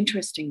that are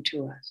interesting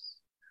to us,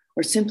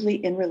 or simply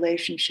in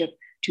relationship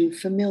to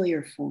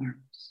familiar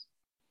forms.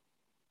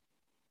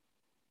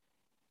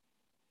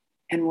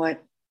 And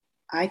what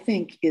I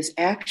think is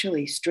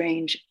actually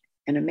strange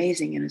and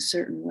amazing in a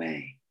certain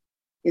way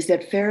is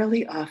that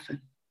fairly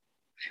often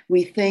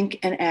we think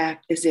and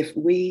act as if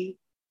we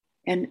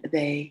and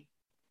they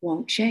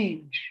won't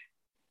change,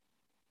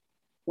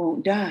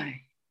 won't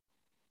die,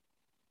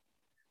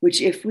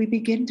 which if we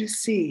begin to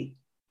see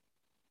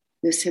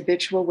this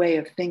habitual way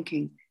of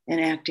thinking and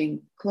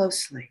acting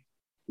closely,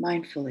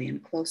 mindfully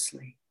and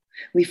closely,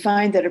 we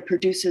find that it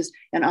produces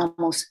an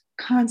almost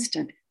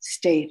constant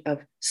state of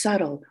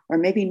subtle, or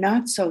maybe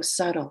not so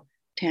subtle,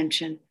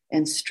 tension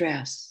and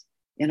stress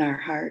in our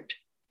heart,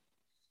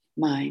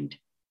 mind,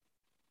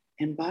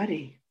 and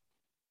body.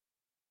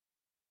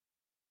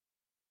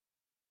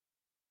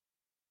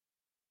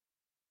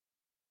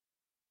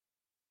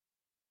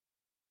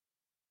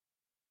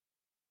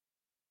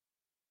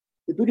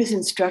 The Buddha's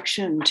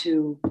instruction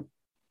to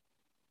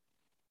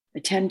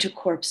attend to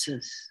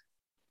corpses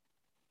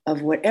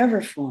of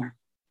whatever form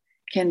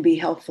can be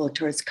helpful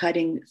towards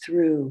cutting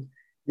through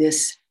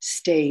this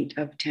state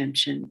of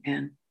tension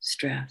and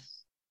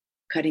stress,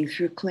 cutting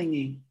through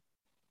clinging,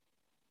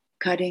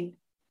 cutting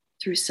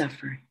through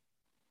suffering.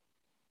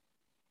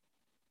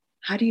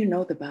 How do you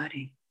know the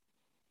body?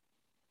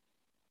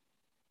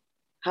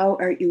 How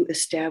are you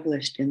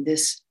established in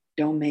this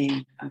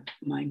domain of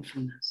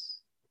mindfulness?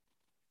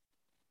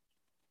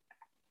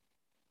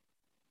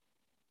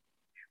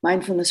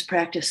 Mindfulness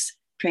practice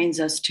trains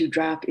us to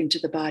drop into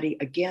the body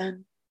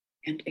again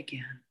and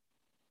again.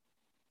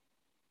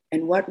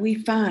 And what we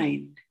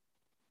find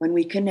when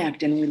we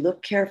connect and we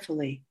look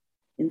carefully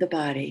in the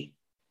body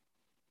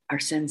are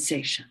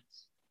sensations.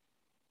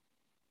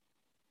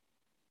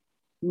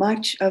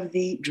 Much of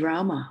the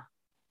drama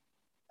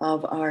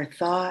of our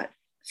thought,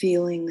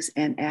 feelings,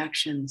 and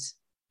actions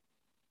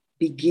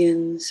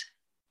begins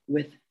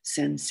with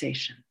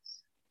sensations.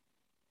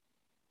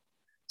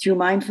 Through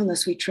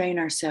mindfulness, we train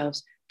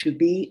ourselves to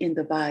be in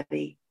the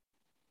body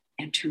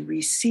and to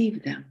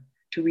receive them,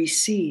 to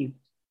receive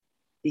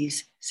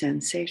these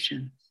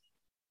sensations.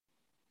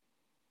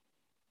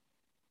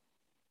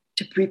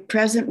 To be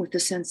present with the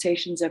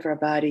sensations of our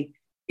body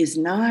is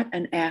not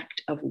an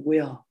act of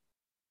will.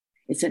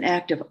 It's an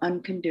act of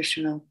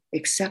unconditional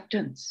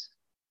acceptance,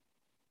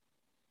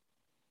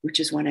 which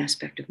is one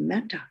aspect of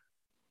metta.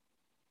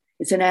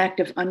 It's an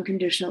act of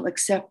unconditional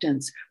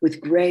acceptance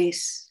with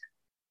grace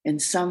and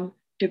some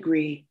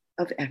degree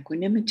of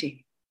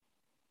equanimity.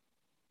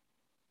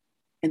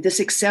 And this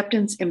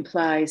acceptance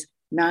implies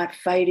not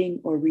fighting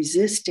or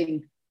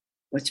resisting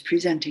what's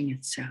presenting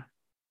itself.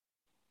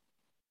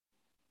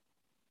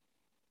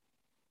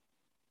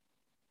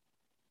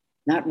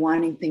 Not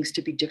wanting things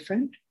to be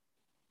different,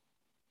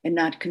 and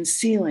not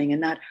concealing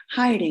and not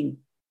hiding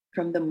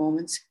from the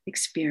moment's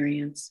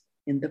experience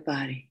in the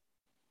body.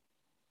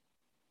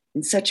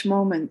 In such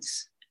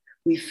moments,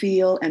 we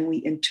feel and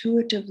we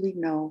intuitively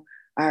know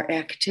our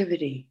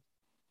activity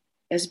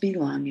as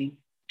belonging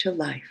to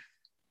life.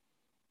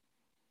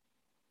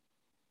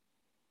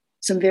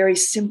 Some very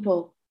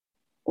simple,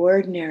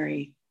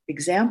 ordinary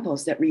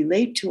examples that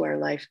relate to our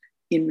life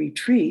in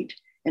retreat,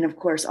 and of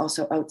course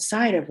also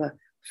outside of a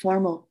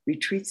formal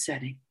retreat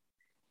setting.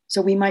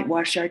 So we might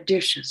wash our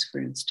dishes, for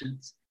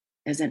instance,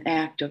 as an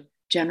act of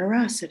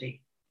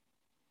generosity,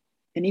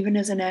 and even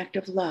as an act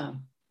of love.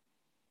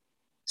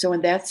 So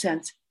in that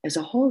sense, as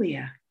a holy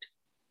act.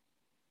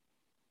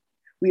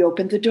 We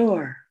open the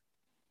door,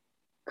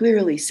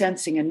 clearly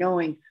sensing and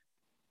knowing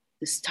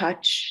this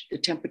touch, the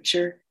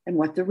temperature, and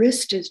what the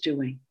wrist is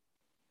doing.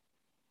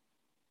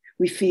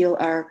 We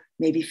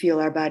maybe feel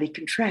our body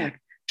contract,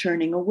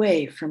 turning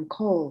away from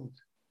cold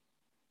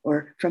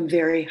or from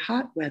very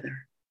hot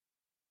weather.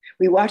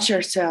 We watch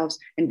ourselves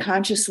and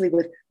consciously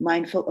with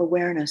mindful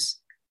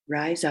awareness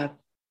rise up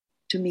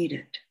to meet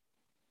it.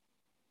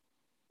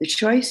 The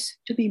choice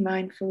to be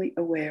mindfully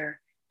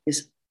aware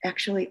is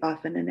actually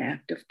often an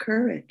act of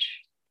courage.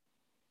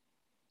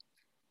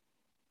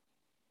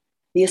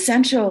 The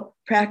essential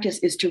practice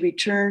is to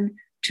return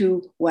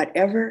to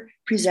whatever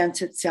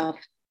presents itself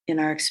in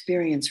our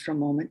experience from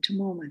moment to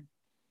moment,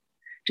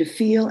 to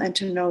feel and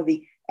to know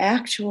the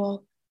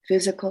actual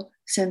physical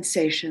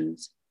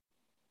sensations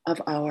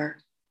of our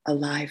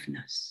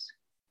aliveness.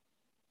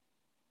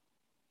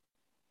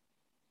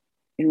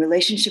 In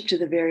relationship to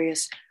the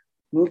various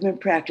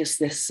movement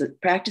practices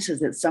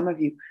that some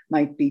of you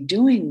might be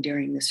doing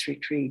during this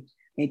retreat,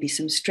 maybe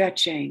some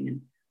stretching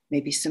and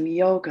maybe some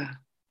yoga,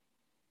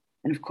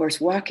 and of course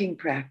walking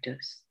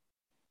practice,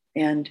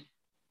 and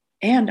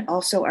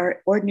also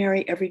our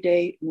ordinary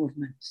everyday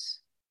movements.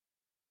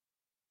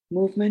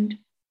 Movement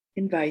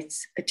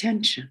invites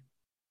attention.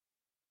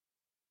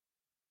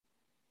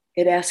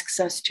 It asks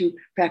us to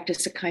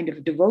practice a kind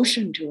of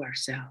devotion to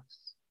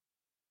ourselves.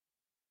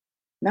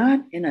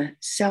 not in a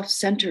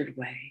self-centered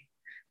way,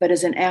 but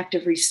as an act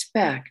of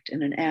respect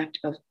and an act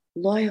of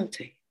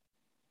loyalty.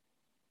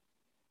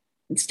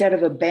 Instead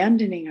of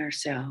abandoning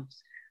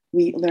ourselves,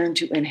 we learn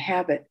to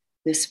inhabit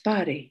this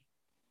body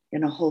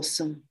in a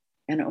wholesome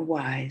and a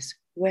wise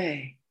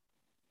way.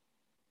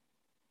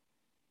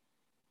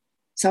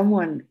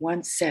 Someone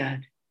once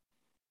said,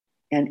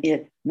 and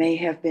it may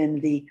have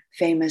been the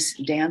famous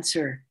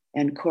dancer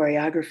and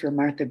choreographer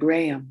Martha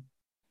Graham,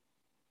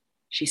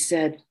 she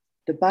said,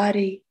 "The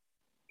body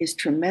is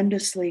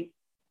tremendously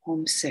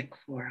homesick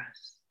for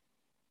us,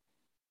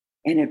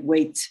 and it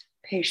waits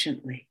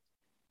patiently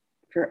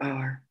for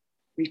our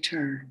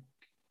return."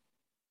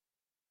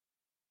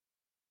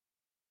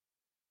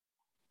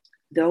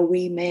 Though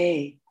we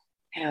may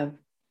have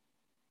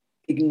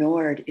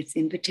ignored its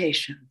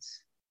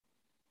invitations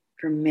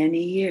for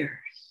many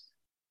years,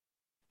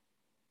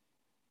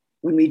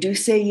 when we do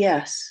say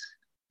yes,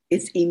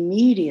 it's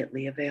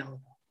immediately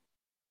available,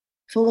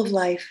 full of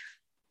life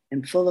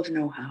and full of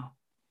know-how.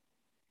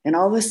 And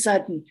all of a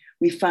sudden,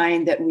 we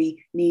find that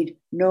we need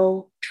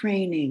no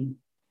training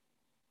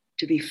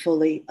to be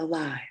fully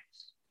alive,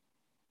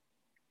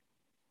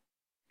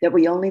 that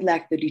we only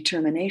lack the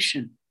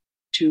determination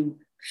to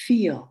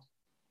feel,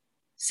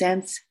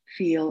 sense,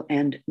 feel,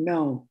 and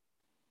know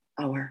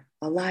our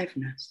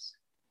aliveness.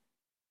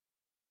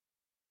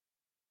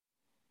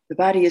 The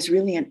body is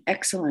really an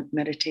excellent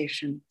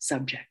meditation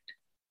subject.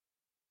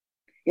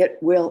 It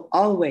will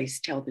always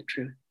tell the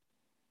truth.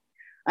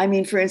 I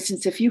mean, for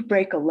instance, if you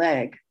break a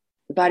leg,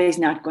 the body is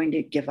not going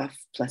to give off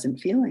pleasant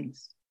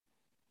feelings.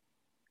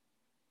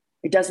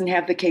 It doesn't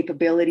have the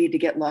capability to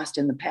get lost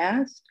in the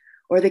past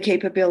or the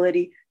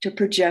capability to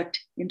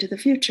project into the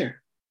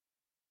future.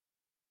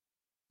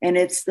 And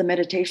it's the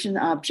meditation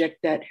object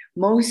that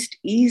most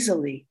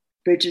easily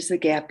bridges the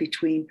gap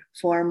between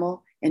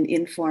formal and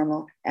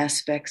informal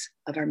aspects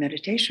of our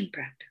meditation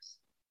practice.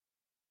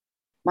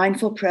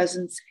 Mindful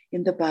presence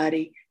in the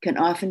body can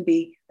often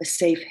be a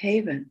safe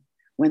haven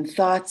when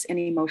thoughts and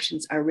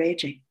emotions are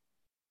raging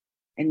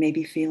and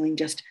maybe feeling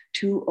just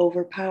too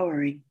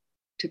overpowering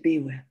to be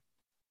with.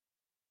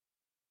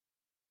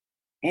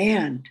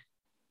 And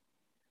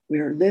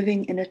we're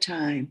living in a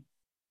time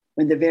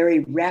when the very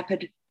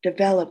rapid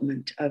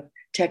development of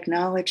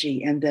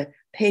technology and the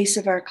pace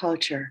of our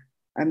culture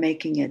are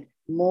making it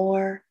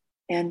more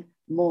and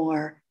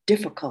more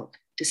difficult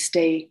to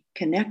stay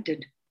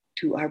connected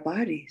to our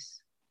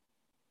bodies.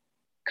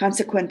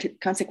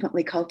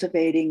 Consequently,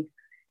 cultivating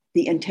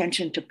the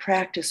intention to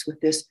practice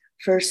with this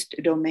first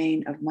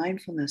domain of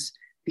mindfulness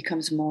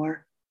becomes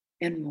more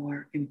and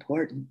more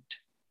important.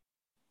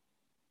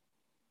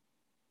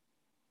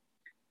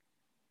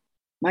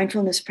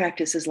 Mindfulness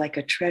practice is like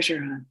a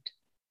treasure hunt.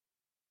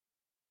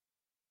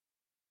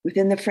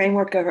 Within the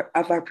framework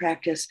of our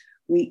practice,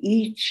 we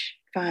each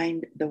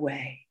find the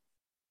way.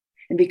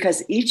 And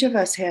because each of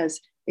us has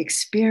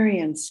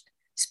experienced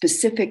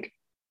specific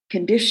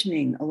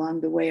conditioning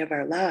along the way of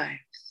our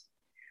lives,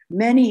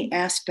 many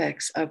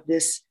aspects of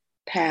this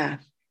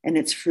path and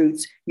its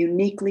fruits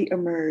uniquely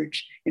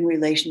emerge in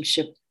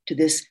relationship to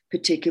this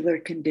particular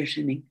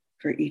conditioning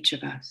for each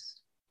of us.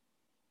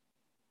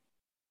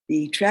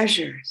 The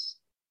treasures,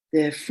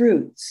 the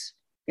fruits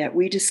that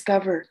we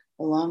discover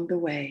along the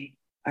way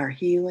are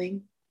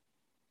healing,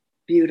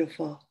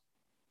 beautiful,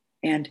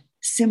 and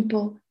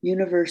simple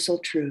universal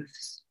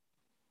truths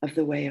of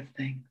the way of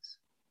things.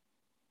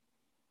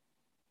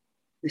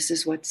 This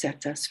is what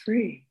sets us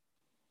free.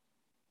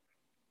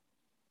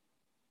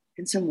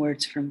 And some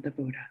words from the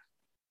Buddha.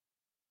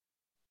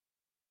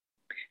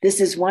 This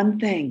is one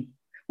thing,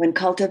 when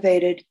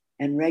cultivated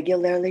and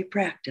regularly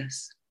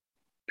practiced,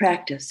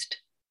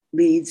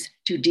 leads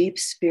to deep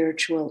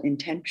spiritual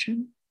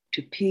intention,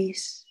 to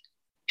peace,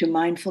 to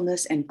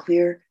mindfulness and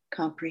clear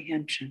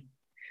comprehension,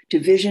 to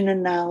vision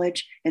and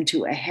knowledge, and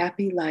to a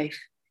happy life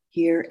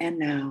here and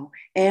now,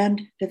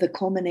 and to the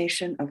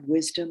culmination of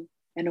wisdom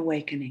and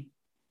awakening.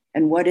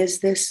 And what is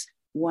this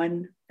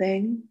one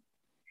thing?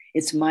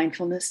 It's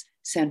mindfulness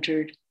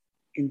centered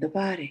in the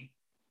body.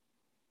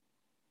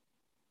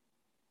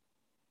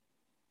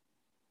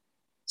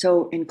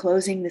 So in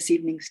closing this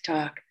evening's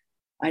talk,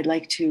 I'd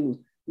like to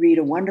read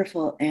a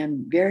wonderful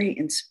and very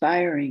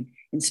inspiring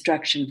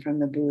instruction from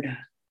the Buddha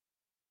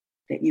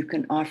that you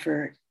can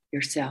offer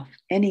yourself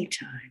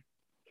anytime.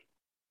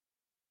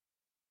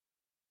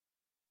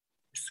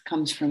 This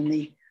comes from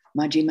the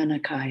Majjhima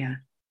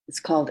Nikaya. It's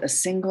called A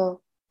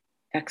Single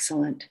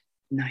Excellent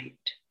Night.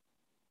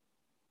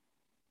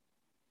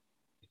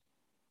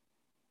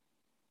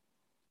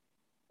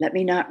 Let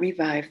me not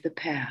revive the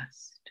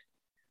past,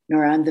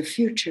 nor on the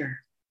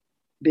future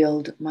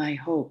build my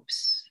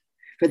hopes,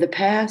 for the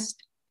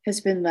past has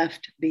been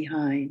left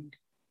behind,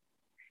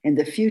 and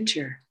the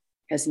future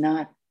has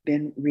not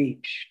been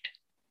reached.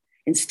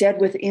 Instead,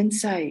 with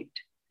insight,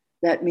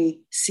 let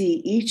me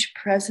see each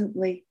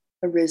presently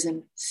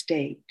arisen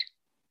state.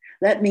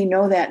 Let me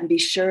know that and be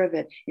sure of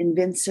it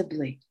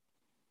invincibly,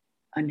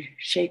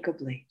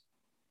 unshakably.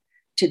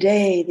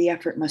 Today, the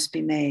effort must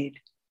be made.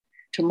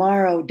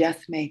 Tomorrow,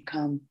 death may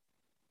come.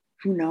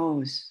 Who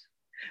knows?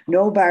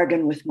 No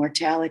bargain with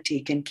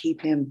mortality can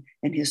keep him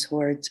and his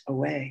hordes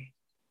away.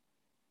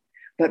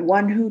 But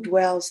one who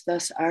dwells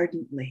thus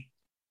ardently,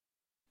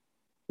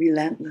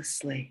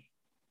 relentlessly,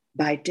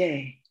 by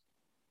day,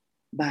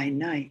 by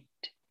night,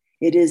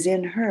 it is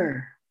in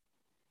her,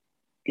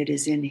 it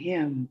is in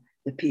him,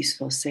 the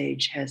peaceful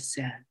sage has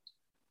said,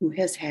 who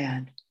has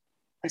had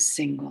a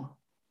single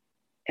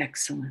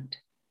excellent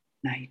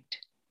night.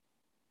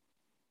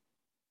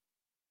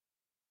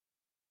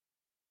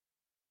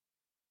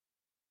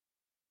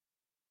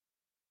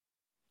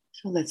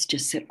 So let's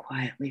just sit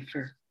quietly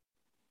for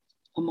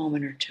a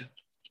moment or two.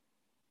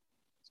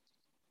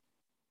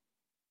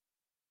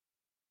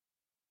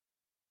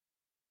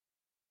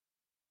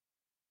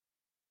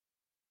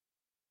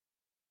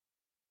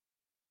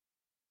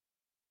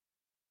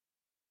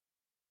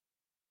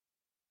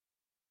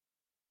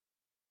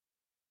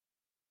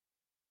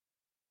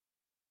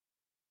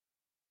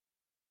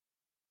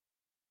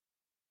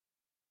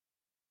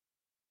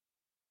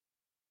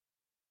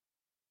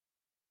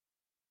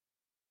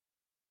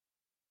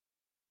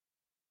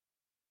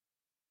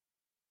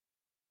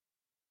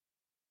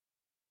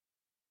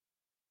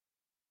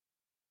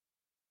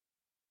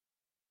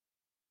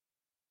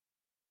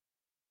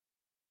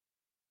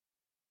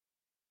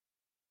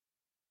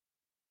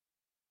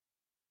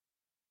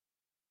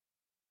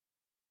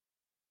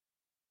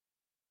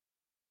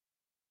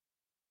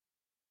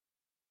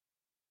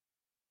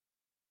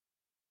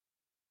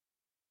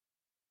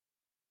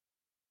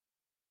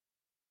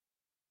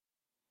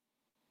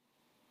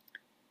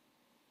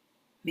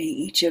 May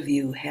each of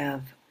you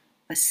have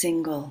a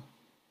single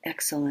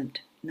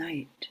excellent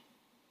night,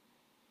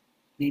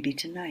 maybe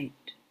tonight.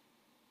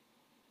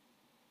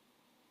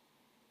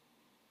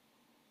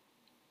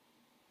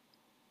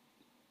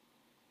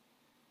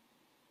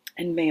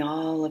 And may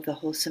all of the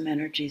wholesome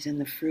energies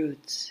and the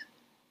fruits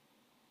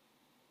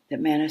that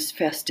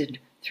manifested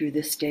through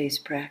this day's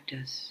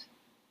practice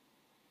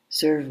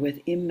serve with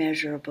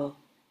immeasurable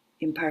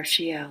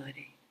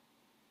impartiality,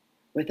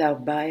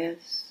 without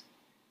bias,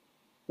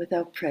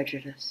 without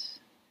prejudice,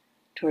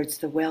 towards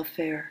the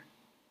welfare,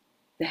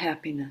 the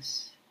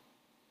happiness,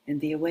 and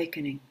the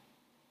awakening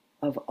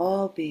of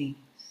all beings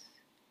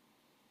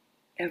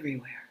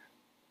everywhere.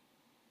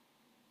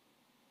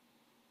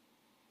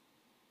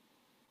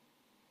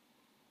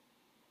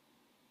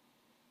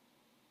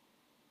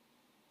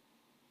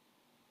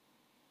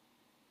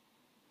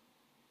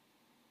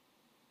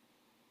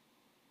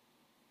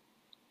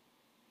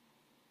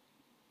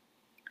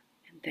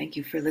 And thank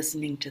you for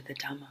listening to the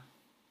Dhamma.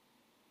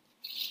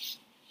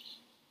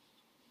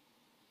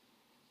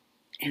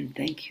 And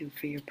thank you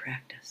for your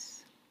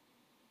practice.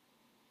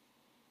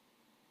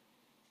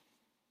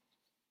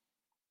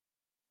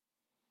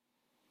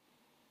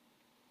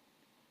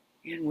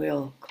 And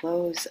we'll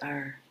close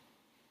our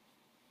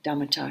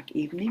Dhamma Talk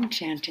evening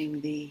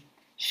chanting the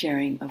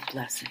sharing of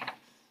blessings.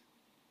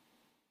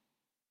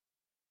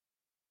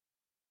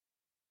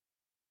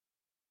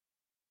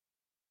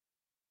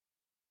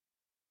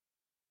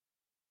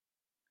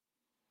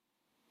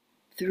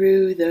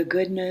 Through the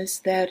goodness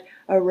that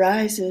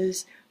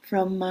arises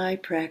from my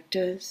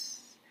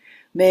practice,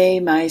 may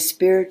my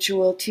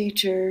spiritual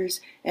teachers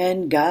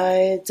and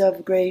guides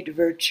of great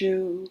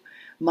virtue,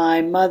 my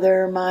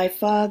mother, my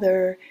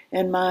father,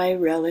 and my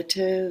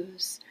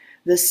relatives,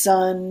 the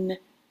sun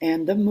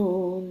and the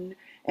moon,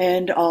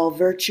 and all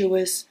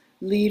virtuous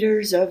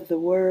leaders of the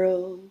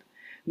world,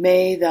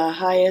 may the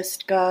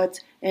highest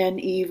gods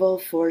and evil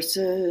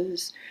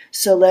forces,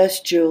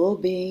 celestial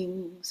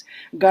beings,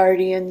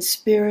 guardian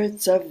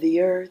spirits of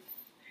the earth,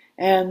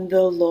 and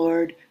the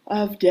Lord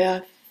of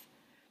death,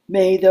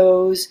 may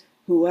those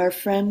who are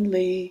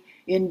friendly,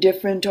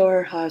 indifferent,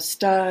 or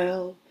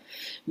hostile,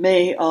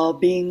 may all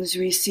beings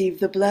receive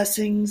the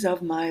blessings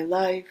of my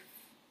life.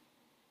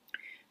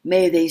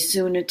 May they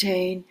soon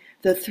attain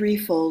the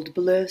threefold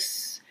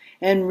bliss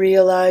and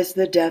realize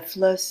the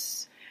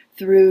deathless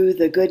through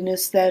the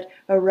goodness that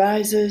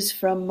arises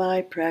from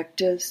my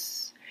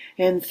practice,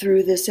 and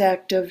through this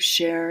act of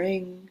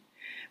sharing.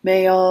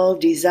 May all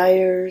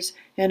desires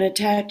and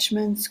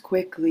attachments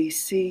quickly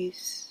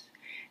cease,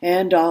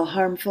 and all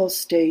harmful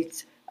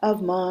states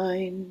of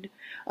mind,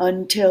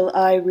 until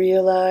I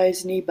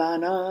realize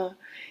Nibbana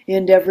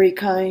in every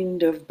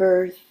kind of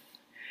birth.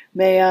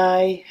 May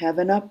I have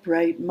an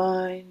upright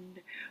mind,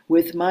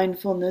 with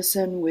mindfulness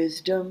and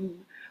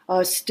wisdom,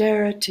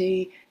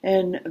 austerity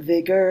and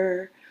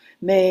vigor.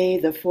 May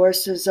the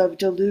forces of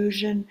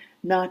delusion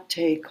not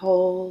take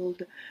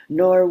hold,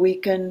 nor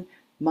weaken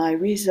my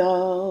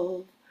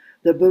resolve.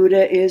 The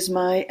Buddha is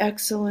my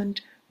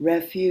excellent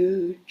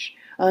refuge.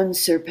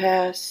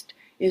 Unsurpassed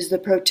is the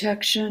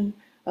protection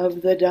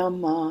of the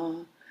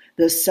Dhamma.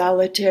 The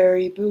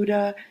solitary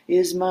Buddha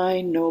is my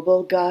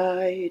noble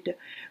guide.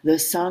 The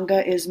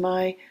Sangha is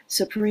my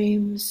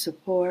supreme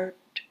support.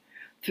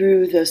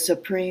 Through the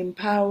supreme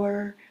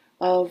power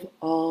of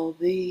all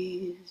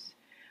these,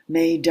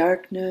 may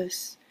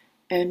darkness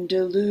and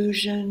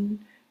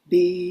delusion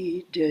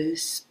be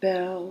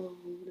dispelled.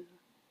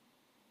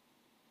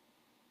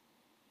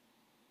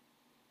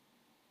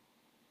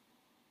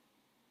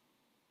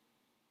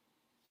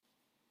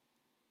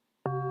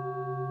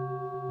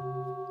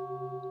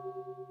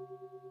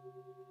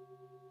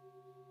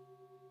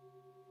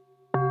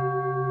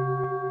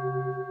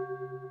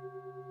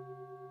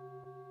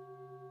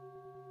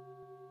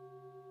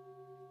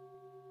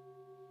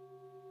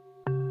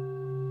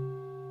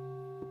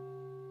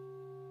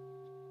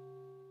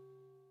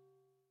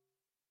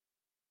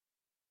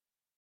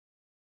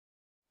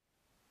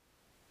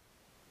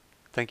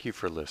 Thank you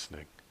for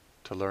listening.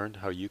 To learn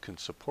how you can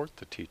support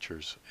the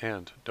teachers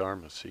and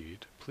Dharma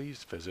Seed,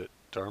 please visit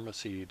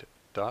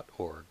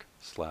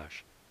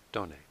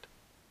dharmaseed.org/donate.